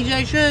had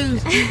BJ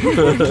shoes.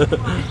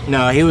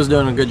 No, he was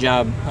doing a good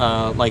job,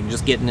 like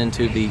just getting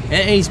into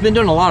and he's been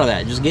doing a lot of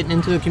that, just getting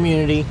into the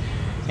community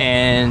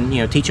and,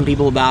 teaching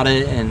people about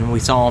it. And we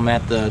saw him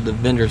at the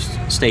vendor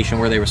station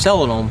where they were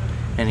selling them,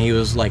 and he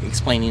was like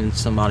explaining to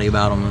somebody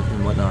about them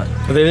and whatnot.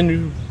 Are they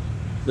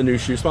the new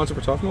shoe sponsor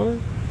for Tough Mudder?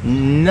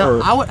 No,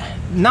 Or- I would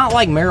not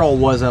like Merrell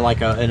was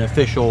an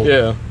official.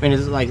 Yeah. I mean,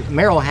 it's like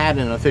Merrell had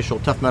an official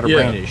Tough Mudder Yeah.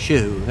 branded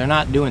shoe. They're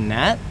not doing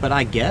that, but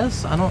I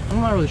guess I'm not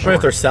really I sure. mean,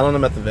 if they're selling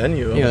them at the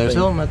venue. I Yeah, would they're think.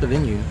 selling them at the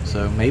venue,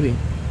 so maybe.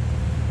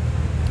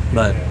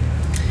 But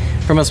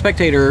from a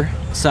spectator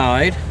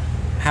side,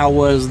 how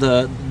was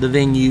the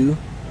venue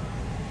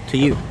to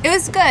you? It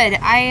was good.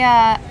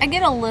 I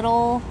get a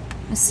little,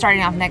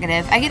 starting off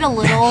negative, I get a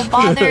little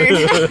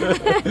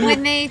bothered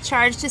when they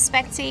charge to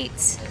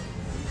spectate.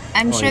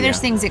 I'm sure there's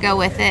yeah. things that go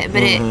with it,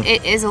 but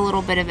it is a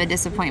little bit of a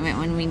disappointment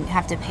when we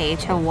have to pay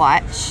to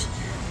watch.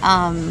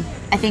 I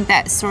think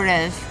that sort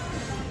of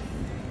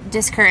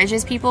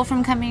discourages people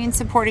from coming and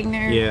supporting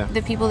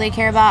the people they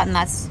care about, and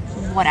that's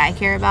what I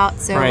care about.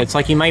 So Right, it's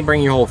like you might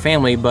bring your whole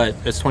family, but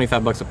it's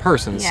 $25 a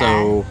person. Yeah.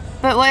 So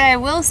But what I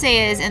will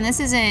say is, and this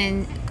is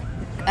in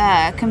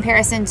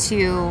comparison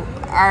to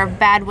our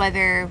bad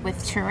weather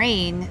with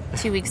terrain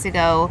 2 weeks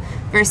ago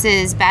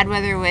versus bad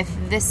weather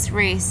with this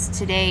race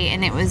today,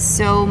 and it was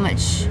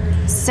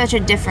such a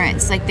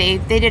difference. Like they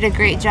did a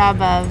great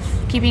job of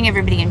keeping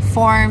everybody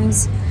informed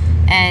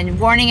and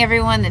warning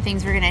everyone that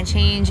things were going to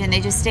change, and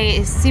it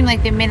seemed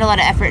like they made a lot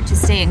of effort to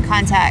stay in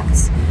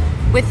contact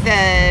with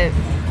the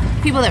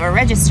people that were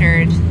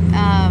registered,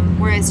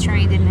 whereas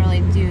terrain didn't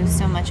really do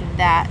so much of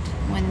that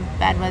when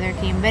bad weather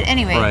came. But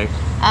anyway, Right.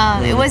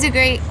 It was a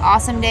great,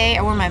 awesome day.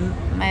 I wore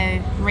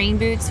my rain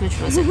boots, which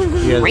was a you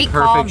had great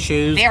perfect call.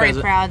 shoes Very as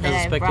a, proud that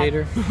as a I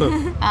spectator.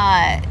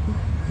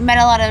 met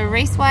a lot of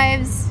race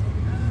wives.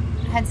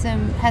 Had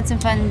some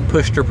fun.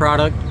 Pushed your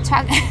product.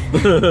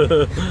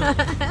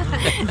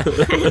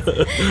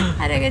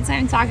 Had a good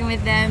time talking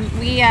with them.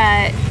 We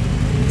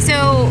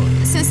so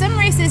some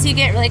races you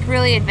get like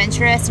really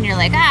adventurous and you're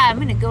like, I'm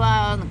gonna go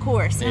out on the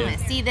course and I'm gonna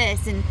see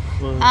this, and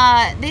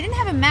they didn't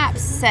have a map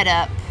set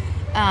up.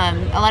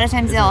 A lot of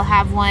times they'll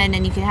have one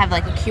and you can have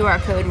like a QR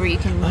code where you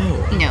can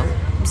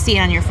see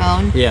it on your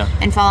phone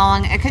and follow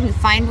along. I couldn't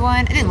find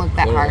one. It didn't look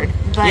that hard,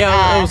 but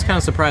Yeah, it was kind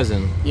of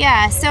surprising.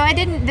 yeah, so I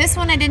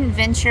didn't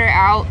venture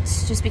out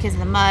just because of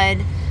the mud.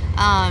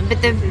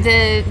 But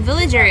the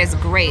village area is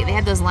great. They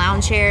had those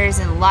lounge chairs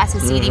and lots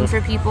of seating for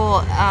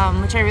people,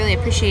 which I really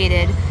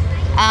appreciated.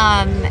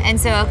 And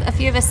so a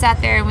few of us sat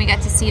there and we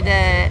got to see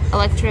the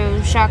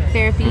electroshock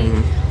therapy,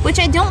 which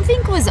I don't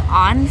think was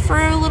on for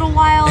a little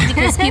while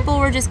because people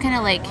were just kind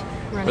of like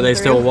Were they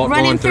still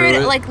running going through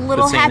it like but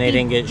little saying they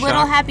didn't get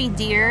shocked? happy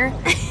deer.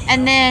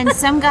 And then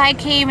some guy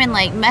came and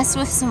like messed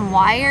with some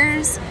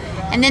wires.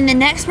 And then the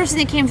next person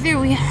that came through,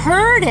 we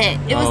heard it.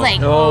 It was like,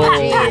 Oh, pop,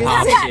 pop,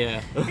 pop, pop.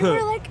 yeah. And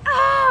we're like,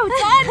 oh,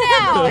 it's on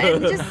now.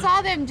 And just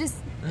saw them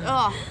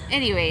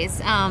anyways,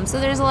 so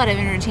there's a lot of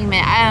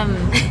entertainment.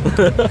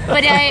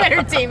 But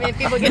Entertainment,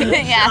 people getting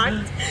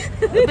yeah.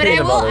 But I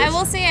butters.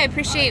 will say I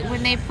appreciate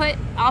when they put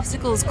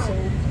obstacles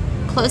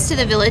close to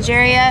the village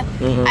area.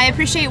 I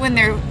appreciate when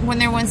they're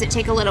ones that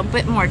take a little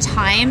bit more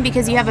time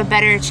because you have a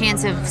better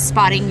chance of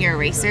spotting your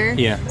racer.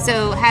 Yeah.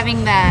 So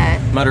having the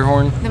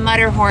Mutterhorn.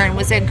 Mutterhorn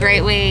was a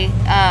great way,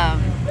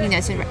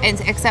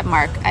 except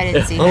Mark. I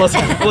didn't see him. Unless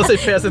they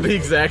pass at the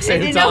exact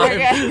same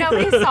time.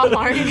 Nobody saw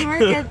Mark. Didn't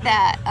work at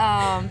that.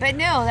 But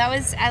no, that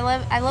was I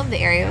love the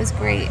area. It was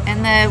great,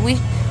 and we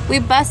we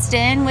bussed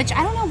in, which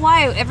I don't know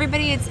why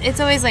everybody it's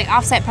always like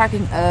offsite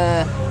parking.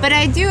 But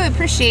I do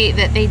appreciate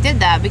that they did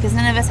that because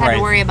none of us had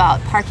to worry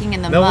about parking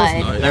in the That was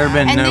mud. nice. There have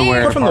been And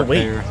nowhere they- to From the park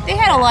wait. there. They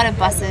had a lot of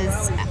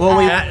buses. Well,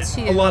 we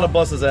too. A lot of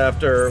buses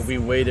after we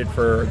waited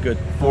for a good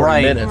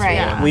 40 minutes. Right.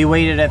 Yeah. We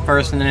waited at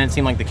first, and then it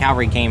seemed like the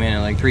cavalry came in,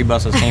 and like 3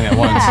 buses came at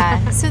once.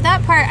 Yeah. So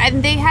that part,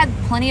 and they had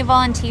plenty of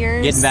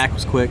volunteers. Getting back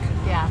was quick.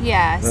 Yeah.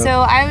 Yeah.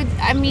 So I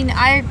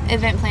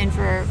event plan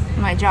for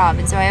my job,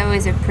 and so I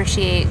always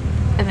appreciate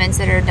events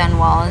that are done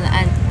well, and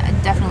I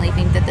definitely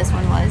think that this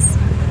one was.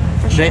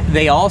 For sure.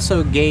 They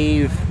also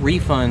gave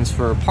refunds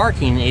for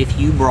parking if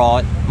you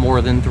brought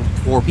more than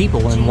 4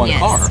 people in one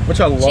Genius. car. Which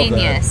I love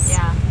Genius.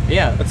 Yeah.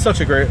 Yeah. That's such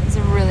a great, It's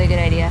a really good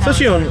idea.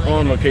 especially on, really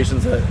on good.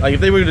 locations that, like, if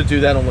they were to do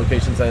that on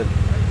locations that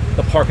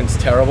the parking's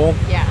terrible,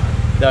 Yeah.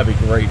 that'd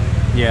be great.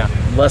 Yeah.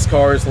 Less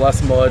cars,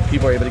 less mud,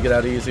 people are able to get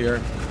out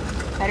easier.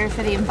 Better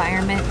for the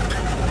environment.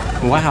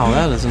 Wow,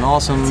 that is an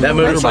awesome That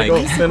motorcycle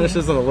website.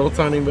 finishes on a little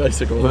tiny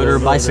bicycle. Motor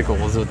bicycle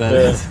is what that Yeah.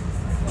 is.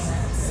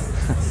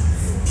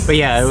 But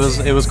yeah,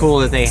 it was cool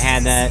that they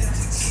had that,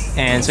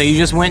 and so you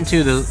just went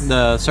to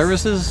the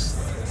services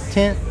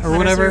tent or Mutter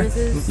whatever.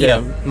 Services?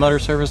 Yeah, Mutter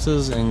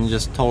Services, and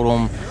just told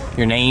them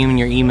your name and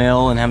your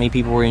email and how many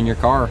people were in your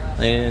car.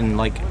 They didn't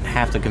like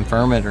have to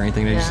confirm it or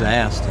anything. They just Yeah.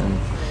 asked,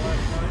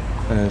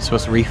 and it's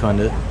supposed to refund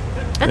it.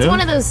 That's Yeah.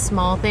 one of those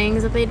small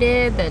things that they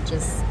did that's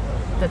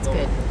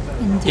good.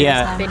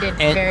 Yeah, They did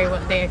and very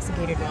well. They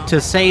executed well. to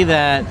say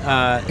that,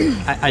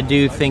 I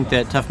do think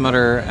that Tough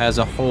Mudder as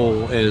a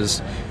whole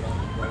is,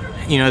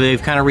 you know,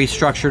 they've kind of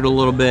restructured a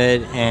little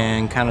bit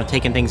and kind of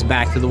taken things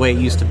back to the way it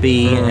used to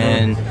be,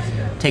 and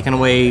taken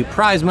away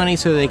prize money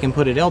so they can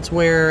put it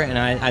elsewhere. And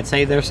I'd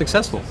say they're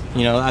successful.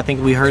 You know, I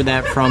think we heard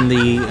that from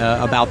the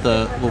about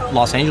the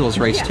Los Angeles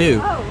race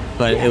too,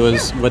 but it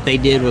was what they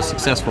did was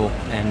successful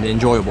and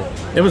enjoyable.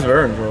 It was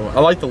very enjoyable. I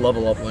like the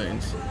level up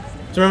lanes.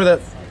 So remember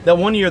that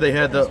one year they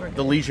had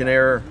the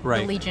Legionnaire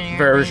Right. The Legionnaire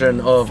version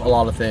things. of a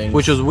lot of things.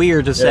 Which was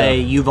weird to say,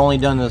 Yeah. you've only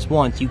done this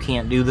once, you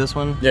can't do this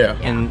one. Yeah.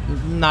 And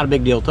not a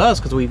big deal to us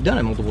because we've done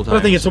it multiple times. I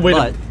think it's a way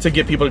But- to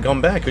get people to come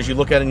back because you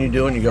look at it and you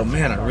do and you go,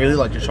 man, I really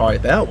like to try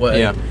it that way.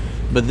 Yeah,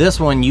 but this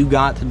one you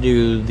got to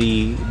do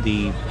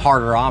the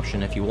harder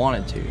option if you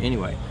wanted to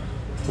anyway,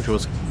 which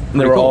was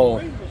And they pretty were cool.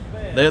 all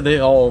they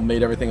all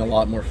made everything a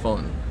lot more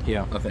fun.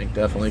 Yeah. I think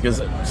definitely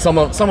because some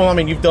of them, I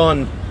mean, you've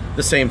done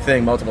the same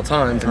thing multiple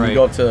times, and Right. you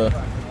go up to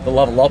the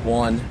level up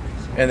one,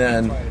 and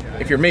then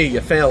if you're me,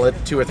 you fail it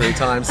 2 or 3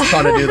 times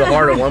trying to do the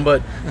harder one,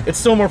 but it's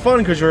still more fun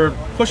because you're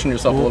pushing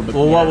yourself a little bit.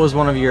 Well, more. what was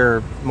one of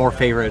your more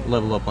favorite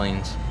level up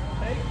lanes?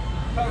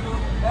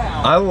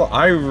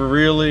 I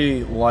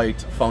really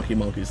liked Funky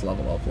Monkey's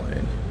level up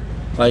lane.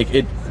 Like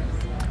it.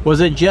 Was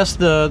it just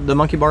the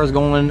monkey bars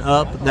going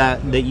up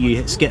that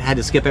you had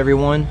to skip every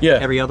one? Yeah.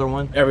 Every other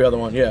one? Every other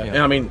one, yeah. Yeah. And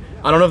I mean,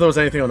 I don't know if there was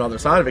anything on the other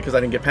side of it because I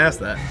didn't get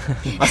past that.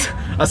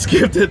 I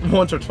skipped it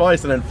once or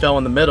twice and then fell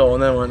in the middle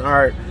and then went, all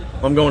right,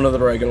 I'm going to the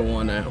regular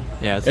one now.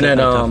 Yeah, it's and then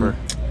definitely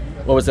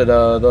what was it?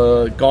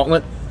 The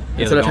gauntlet.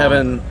 Yeah, Instead the of gauntlet.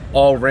 having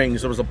all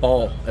rings, there was a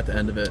ball at the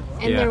end of it.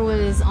 And Yeah. there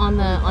was on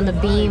the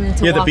beam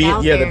to Yeah, the walk beam.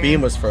 out Yeah, there. the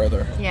beam was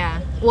further.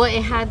 Yeah. Well,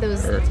 it had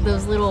those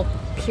little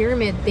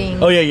pyramid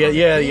things. Oh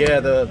yeah.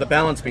 The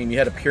balance beam. You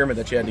had a pyramid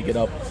that you had to get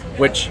up,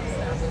 which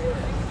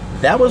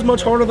that was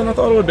much harder than I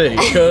thought it would be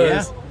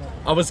because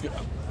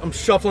I'm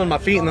shuffling my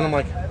feet and then I'm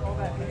like,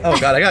 oh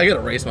god, I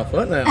gotta raise my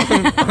foot now.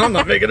 I'm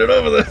not making it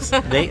over this.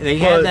 They But-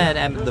 had that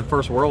at the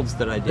first Worlds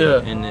that I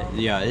did,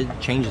 Yeah. and it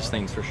changes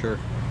things for sure.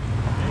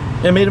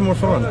 It made it more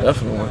fun,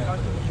 definitely.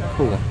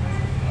 Cool.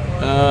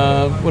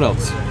 What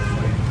else?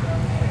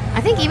 I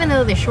think even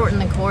though they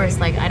shortened the course,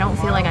 like I don't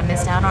feel like I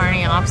missed out on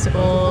any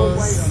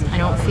obstacles. I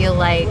don't feel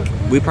like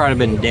We probably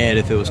been dead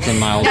if it was 10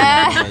 miles.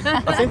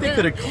 I think they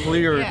could have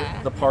cleared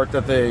the part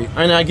that they.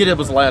 And I get it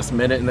was last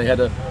minute and they had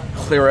to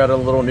clear out a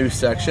little new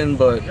section,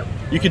 but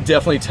you could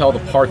definitely tell the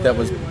part that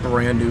was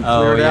brand new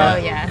Oh, cleared yeah. out.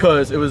 Oh, yeah.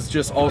 Because it was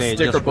just all They had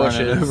sticker just run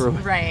it bushes. over.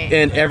 right.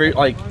 And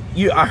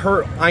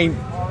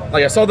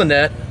I saw the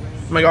net.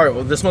 I'm like, all right,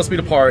 well, this must be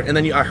the part. And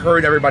then I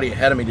heard everybody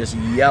ahead of me just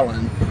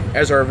yelling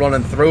as they were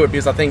running through it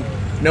because I think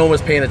no one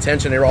was paying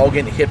attention. They were all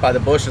getting hit by the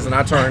bushes, and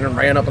I turned and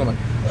ran up, and I'm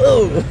like,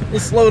 oh,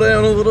 let's slow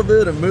down a little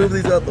bit and move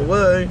these out the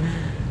way.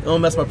 Don't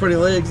mess my pretty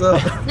legs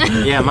up.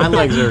 Yeah, my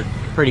legs are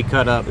pretty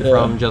cut up Yeah.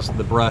 from just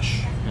the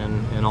brush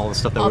and all the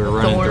stuff that All we were the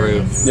running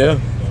thorns. through. Yeah.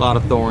 A lot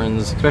of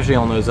thorns, especially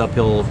on those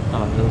uphill,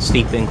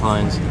 steep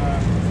inclines.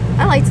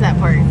 I liked that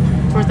part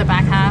towards the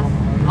back half,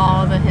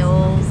 all the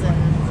hills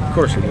and Of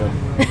course you did.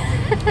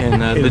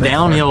 And the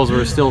downhills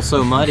were still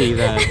so muddy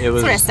that it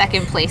was. That's what a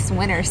second place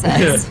winner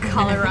says.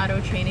 Colorado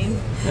training.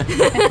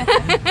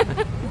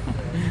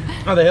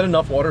 Oh, they had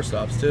enough water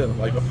stops too,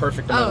 like a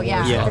perfect amount Oh of yeah,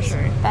 water Yeah. for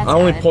stops. sure. That's I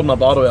only good. pulled my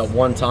bottle out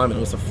one time, and it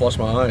was to flush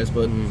my eyes.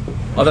 But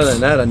other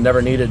than that, I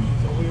never needed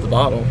the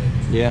bottle.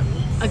 Yeah.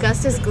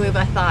 Augustus Gloob,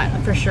 I thought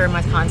for sure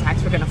my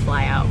contacts were gonna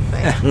fly out,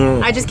 but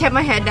I just kept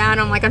my head down.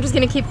 I'm like, I'm just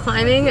gonna keep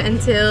climbing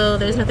until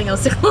there's nothing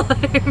else to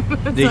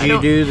climb. Did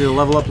you do the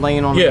level up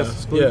lane on Yeah,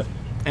 this? yeah.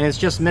 And it's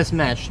just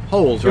mismatched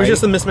holes, It right? was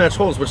just the mismatched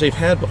holes, which they've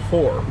had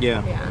before.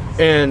 yeah. Yeah.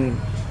 And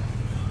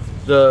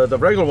the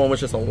regular one was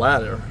just a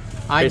ladder,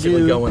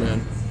 basically going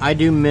in. I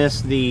do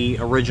miss the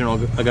original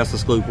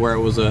Augustus Gloop where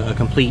it was a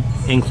complete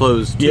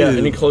enclosed tube. Yeah,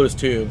 an enclosed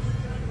tube.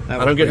 That I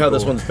was don't get pretty how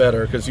this cool. one's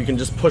better because you can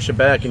just push it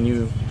back and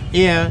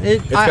Yeah,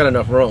 it's got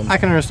enough room. I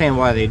can understand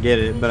why they did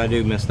it, but I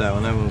do miss that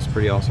one. That one was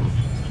pretty awesome.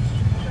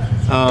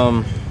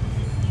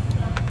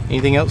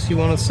 Anything else you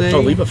want to say?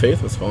 Oh, Leap of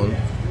Faith was fun.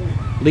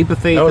 Leap of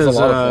Faith That was a is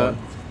lot of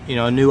fun.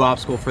 a new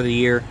obstacle for the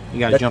year. You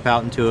got to jump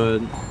out into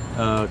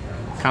a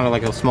kind of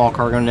like a small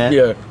cargo net.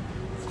 Yeah,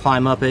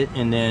 Climb up it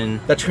and then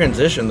that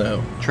transition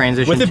though.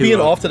 transition With it to being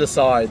a- off to the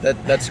side,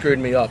 that screwed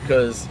me up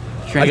because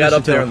I Transition got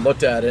up to there a- and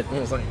looked at it and I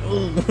was like,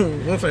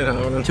 what's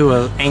happening? to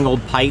a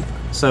angled pipe.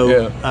 So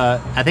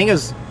Yeah. I think it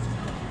was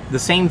the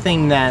same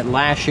thing that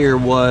last year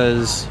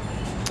was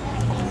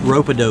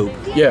rope-a-dope.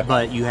 Yeah.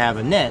 But you have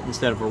a net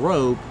instead of a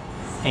rope,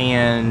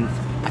 and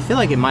I feel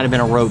like it might have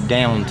been a rope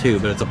down too,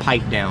 but it's a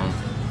pipe down.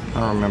 I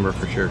don't remember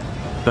for sure.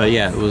 But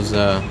yeah, it was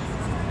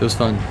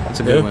fun. It's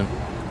a good Yeah. one.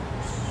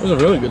 It was a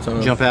really good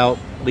time. Jump out,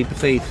 leap of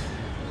faith.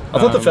 I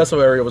thought the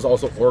festival area was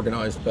also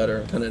organized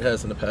better than it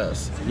has in the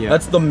past. Yeah.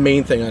 That's the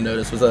main thing I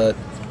noticed was that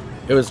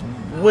it was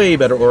way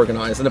better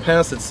organized. In the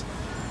past,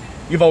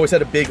 you've always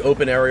had a big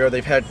open area.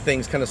 They've had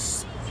things kind of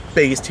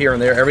spaced here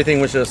and there.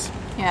 Everything was just,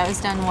 Yeah, it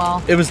was done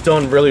well. it was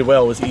done really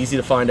well. It was easy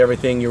to find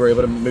everything. You were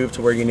able to move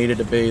to where you needed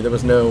to be. There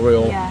was no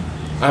real, Yeah.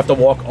 I have to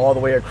walk all the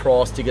way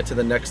across to get to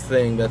the next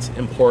thing that's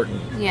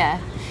important. Yeah.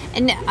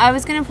 And I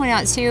was going to point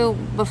out too,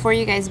 before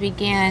you guys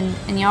began,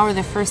 and y'all were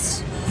the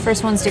first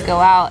ones to go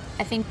out,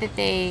 I think that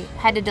they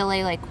had to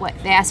delay, like, what?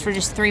 They asked for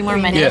just 3 more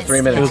minutes. Yeah,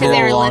 3 minutes. It was a Because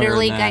they little were longer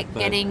literally than that, but-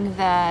 getting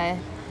the...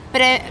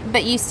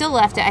 But you still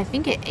left it, I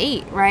think, at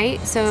 8, right?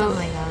 So Something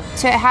like that.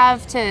 to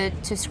have to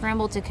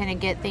scramble to kind of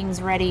get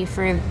things ready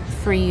for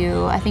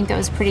you, I think that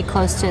was pretty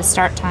close to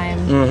start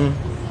time.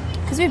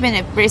 Because we've been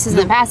at races in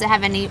the past that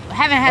haven't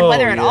had Oh,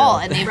 weather at yeah. all,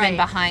 and they've Right. been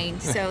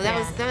behind. So that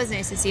was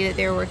nice to see that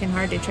they were working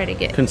hard to try to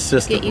get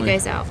Consistently. you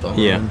guys out.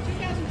 Yeah.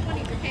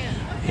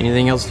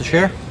 Anything else to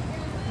share?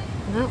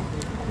 No,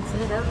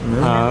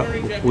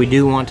 that's it. We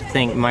do want to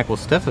thank Michael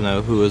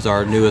Stefano, who is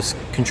our newest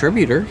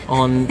contributor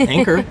on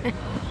Anchor,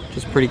 which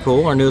is pretty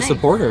cool. Our newest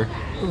supporter.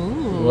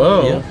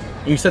 Whoa. Yeah.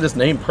 You said his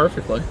name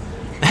perfectly.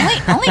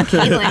 Only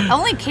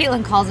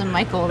Caitlin calls him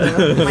Michael.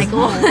 Though.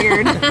 Michael,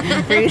 weird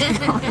for you to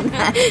call him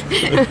that.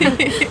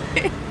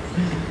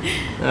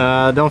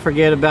 Don't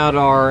forget about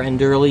our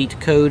Endure Elite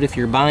code. If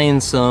you're buying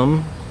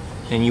some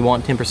and you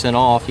want 10%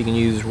 off, you can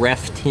use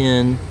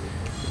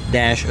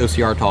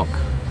REF10-OCR Talk.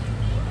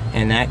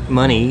 And that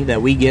money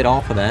that we get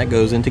off of that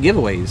goes into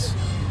giveaways.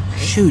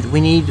 Shoot,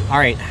 all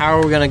right, how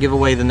are we going to give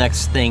away the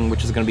next thing,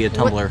 which is going to be a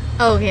tumbler?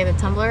 Oh, okay, the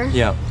tumbler.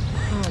 Yeah.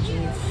 Oh,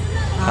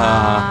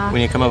 jeez. We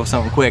need to come up with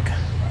something quick.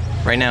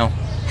 Right now.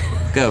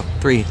 Go.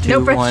 3, 2, No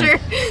 1. pressure.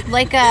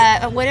 Like,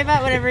 what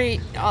about whenever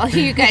all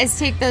you guys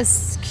take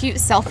those cute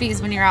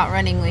selfies when you're out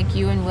running, like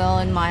you and Will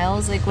and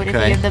Miles? Like, what if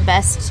Okay. you have the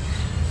best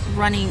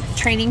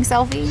training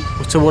selfie?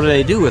 So what do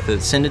they do with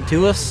it? Send it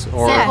to us?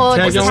 Or Yeah. Well,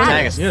 Tag just on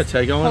tag it. us. Yeah,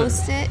 tag on it.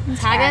 Post it. And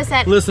Tag us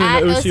at Listen to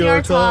OCR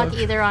OCR Talk, Talk.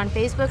 either on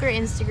Facebook or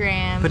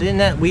Instagram. But isn't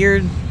that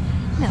weird?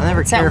 No, I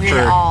never it's not care weird for-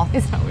 at all.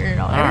 It's not weird at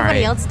all. All Everybody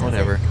right, else does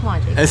whatever. it. Come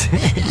on, Jake.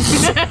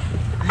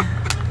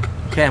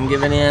 Okay, I'm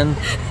giving in.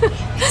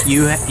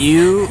 You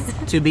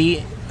to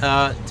be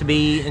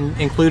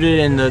included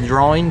in the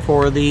drawing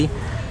for the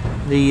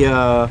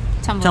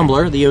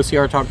tumbler, the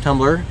OCR Talk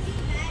tumbler,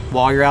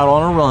 while you're out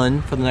on a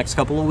run for the next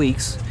couple of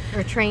weeks.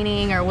 Or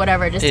training or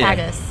whatever. Just tag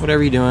us.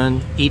 Whatever you're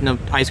doing, eating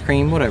ice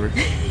cream, whatever.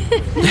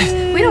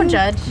 We don't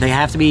judge. They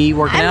have to be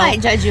working I out.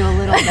 might judge you a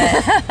little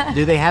bit.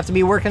 Do they have to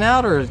be working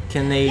out, or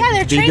can they Yeah,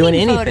 they're be doing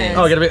training anything?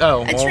 Oh, gotta be.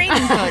 Oh, A well, training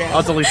photo.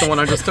 I'll delete the one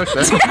I just took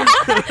then.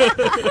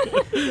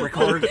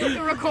 Record,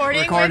 The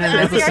recording record an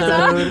with OCR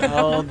Talk. episode.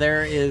 Oh,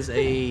 there is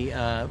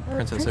a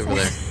princess over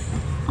there.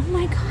 Oh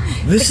my god.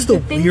 This is the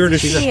things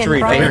weirdest you see in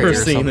street I've Brighton. ever Or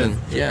seen. something.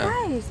 Yeah.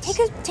 Guys,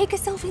 take a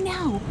selfie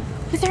now.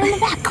 With her in the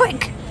back,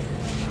 quick.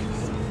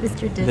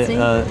 Mr. Disney.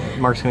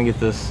 Mark's gonna get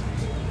this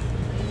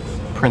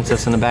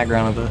princess in the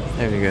background of the.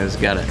 There you guys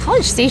got it.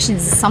 College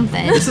Station's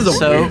something. This is a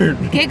So- weird.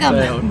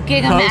 Gig'em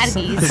Post-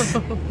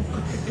 Madgies.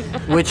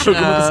 Which Hook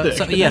 'em with a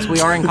stick. so, yes,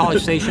 we are in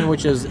College Station,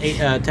 which is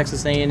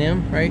Texas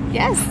A&M, right?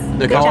 Yes.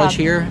 The Good college job.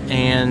 here,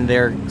 and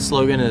their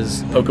slogan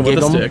is Poke 'em with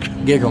a stick.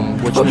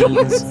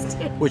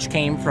 Gig'em, which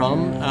came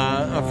from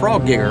a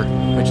frog gigger,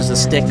 which is a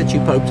stick that you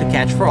poke to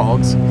catch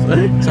frogs. So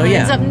Learn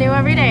yeah, something new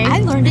every day. I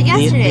learned it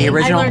yesterday. the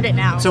original. I learned it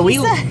now. So we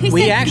He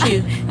said-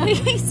 actually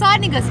he saw it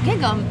and he goes,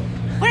 "Gig'em.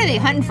 What are they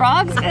hunting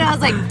frogs?" And I was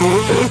like,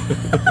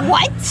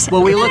 "What?"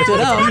 Well, we And then looked I it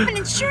looked up. up,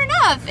 and sure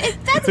enough,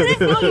 that's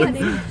what it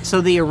means.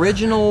 so the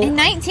original. In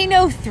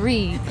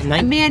 1903, a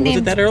man was it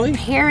named that early?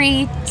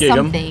 Perry Gig'em.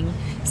 something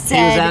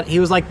said, He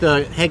was like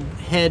the head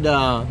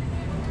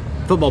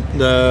football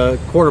the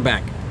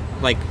quarterback,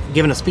 like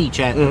giving a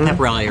speech at pep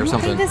rally or I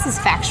something. think this is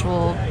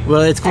factual.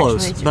 Well, it's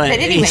close, Actually, but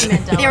anyway,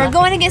 it's- they were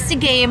going against a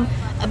game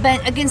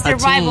against their A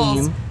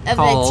rivals team of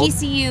called- the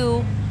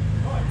TCU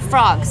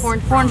frogs.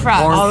 Horned frogs.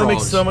 Horned Oh, that frogs.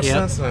 makes so much Yep.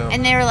 sense now.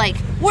 And they were like,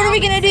 "What are we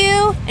gonna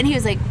do?" And he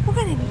was like, "We're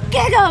gonna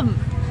gig them."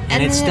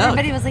 And it then stuck.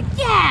 everybody was like,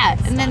 "Yeah."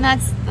 And then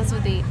that's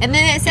what they. And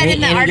then it said And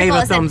in the he article, gave a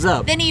it said, thumbs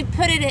up. Then he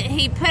put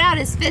out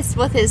his fist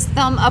with his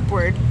thumb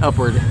upward.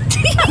 Upward.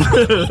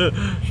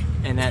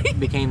 And that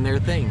became their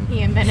thing.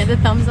 He invented the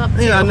thumbs up.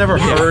 Yeah, I never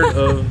heard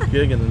of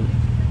gigging.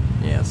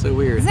 Yeah, so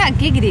weird. It's not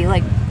giggity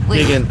like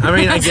Gigging. I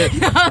mean, I get.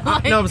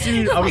 No, but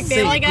see, I was Like they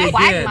saying like a gig in.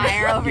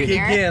 quagmire over Gig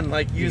here. in,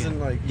 like using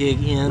like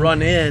Gig in.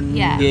 run in.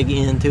 Yeah. Gig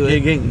into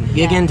it. Gigging.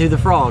 Gig Yeah. into the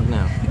frog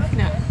now.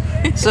 No.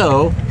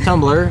 So,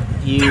 Tumblr,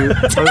 you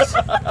post,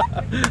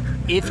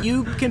 if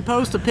you can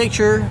post a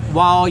picture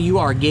while you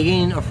are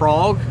gigging a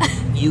frog,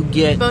 you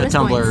get Bonus a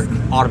Tumblr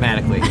points.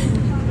 automatically.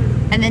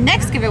 And the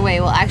next giveaway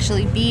will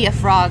actually be a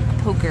frog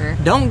poker.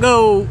 Don't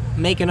go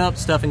making up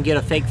stuff and get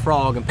a fake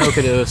frog and poke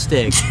it to a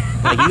stick.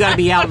 Like, you gotta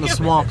be out in the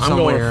swamp I'm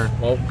somewhere.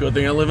 going. Well, good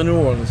thing I live in New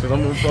Orleans because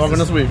I'm frogging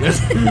this weekend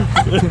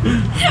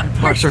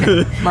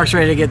Mark's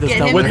ready to get this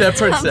Get Tumblr. him. with that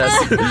princess.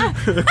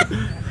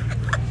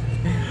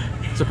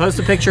 So post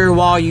a picture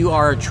while you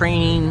are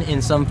training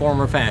in some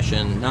form or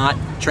fashion, not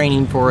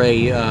training for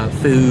a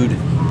food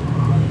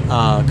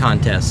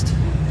contest,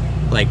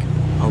 like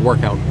a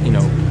workout,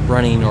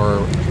 running or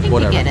I think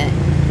whatever. you get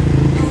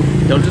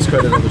it. Don't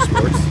discredit other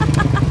sports.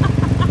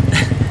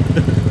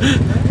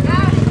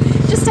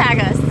 Just tag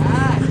us.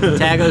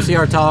 Tag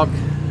OCR Talk.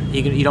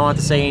 You don't have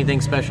to say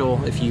anything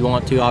special. If you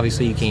want to,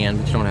 obviously you can,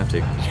 but you don't have to.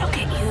 It'll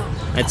get you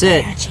That's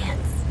it. a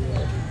chance.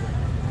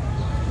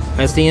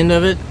 That's the end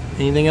of it.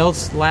 Anything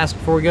else last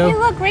before we Hey, go?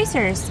 look,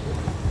 racers.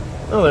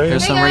 Oh, there you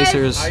There's go. some guys.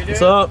 racers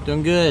What's up?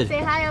 doing good. Say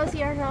hi,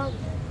 OCR Talk.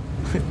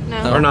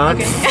 No. No. Or not?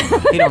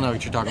 He don't know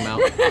what you're talking about.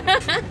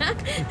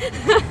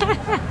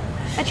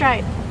 I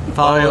tried.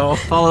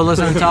 Follow,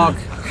 listen, and talk.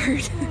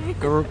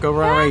 Go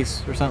run a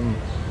race or something.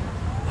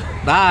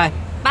 Bye.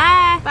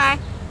 Bye. Bye.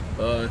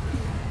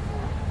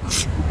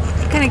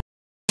 Kind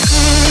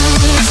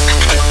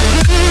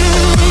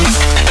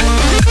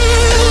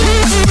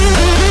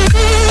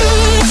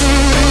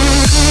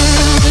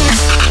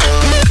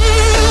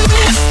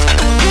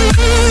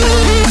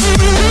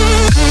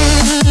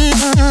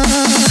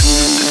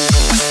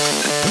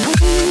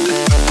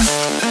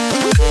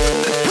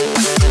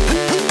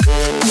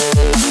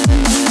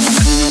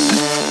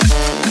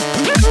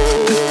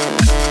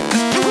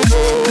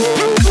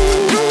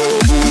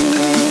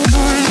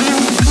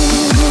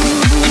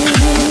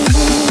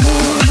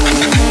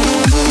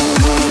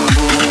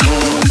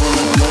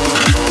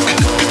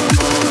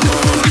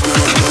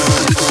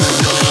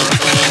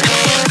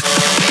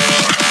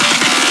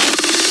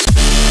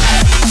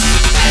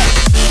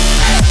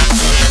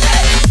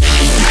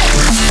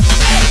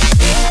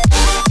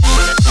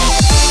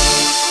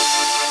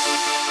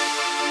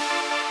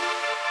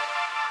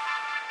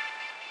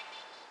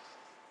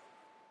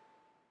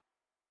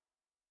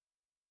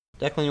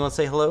Declan, you want to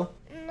say hello?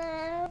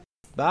 No.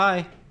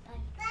 Bye.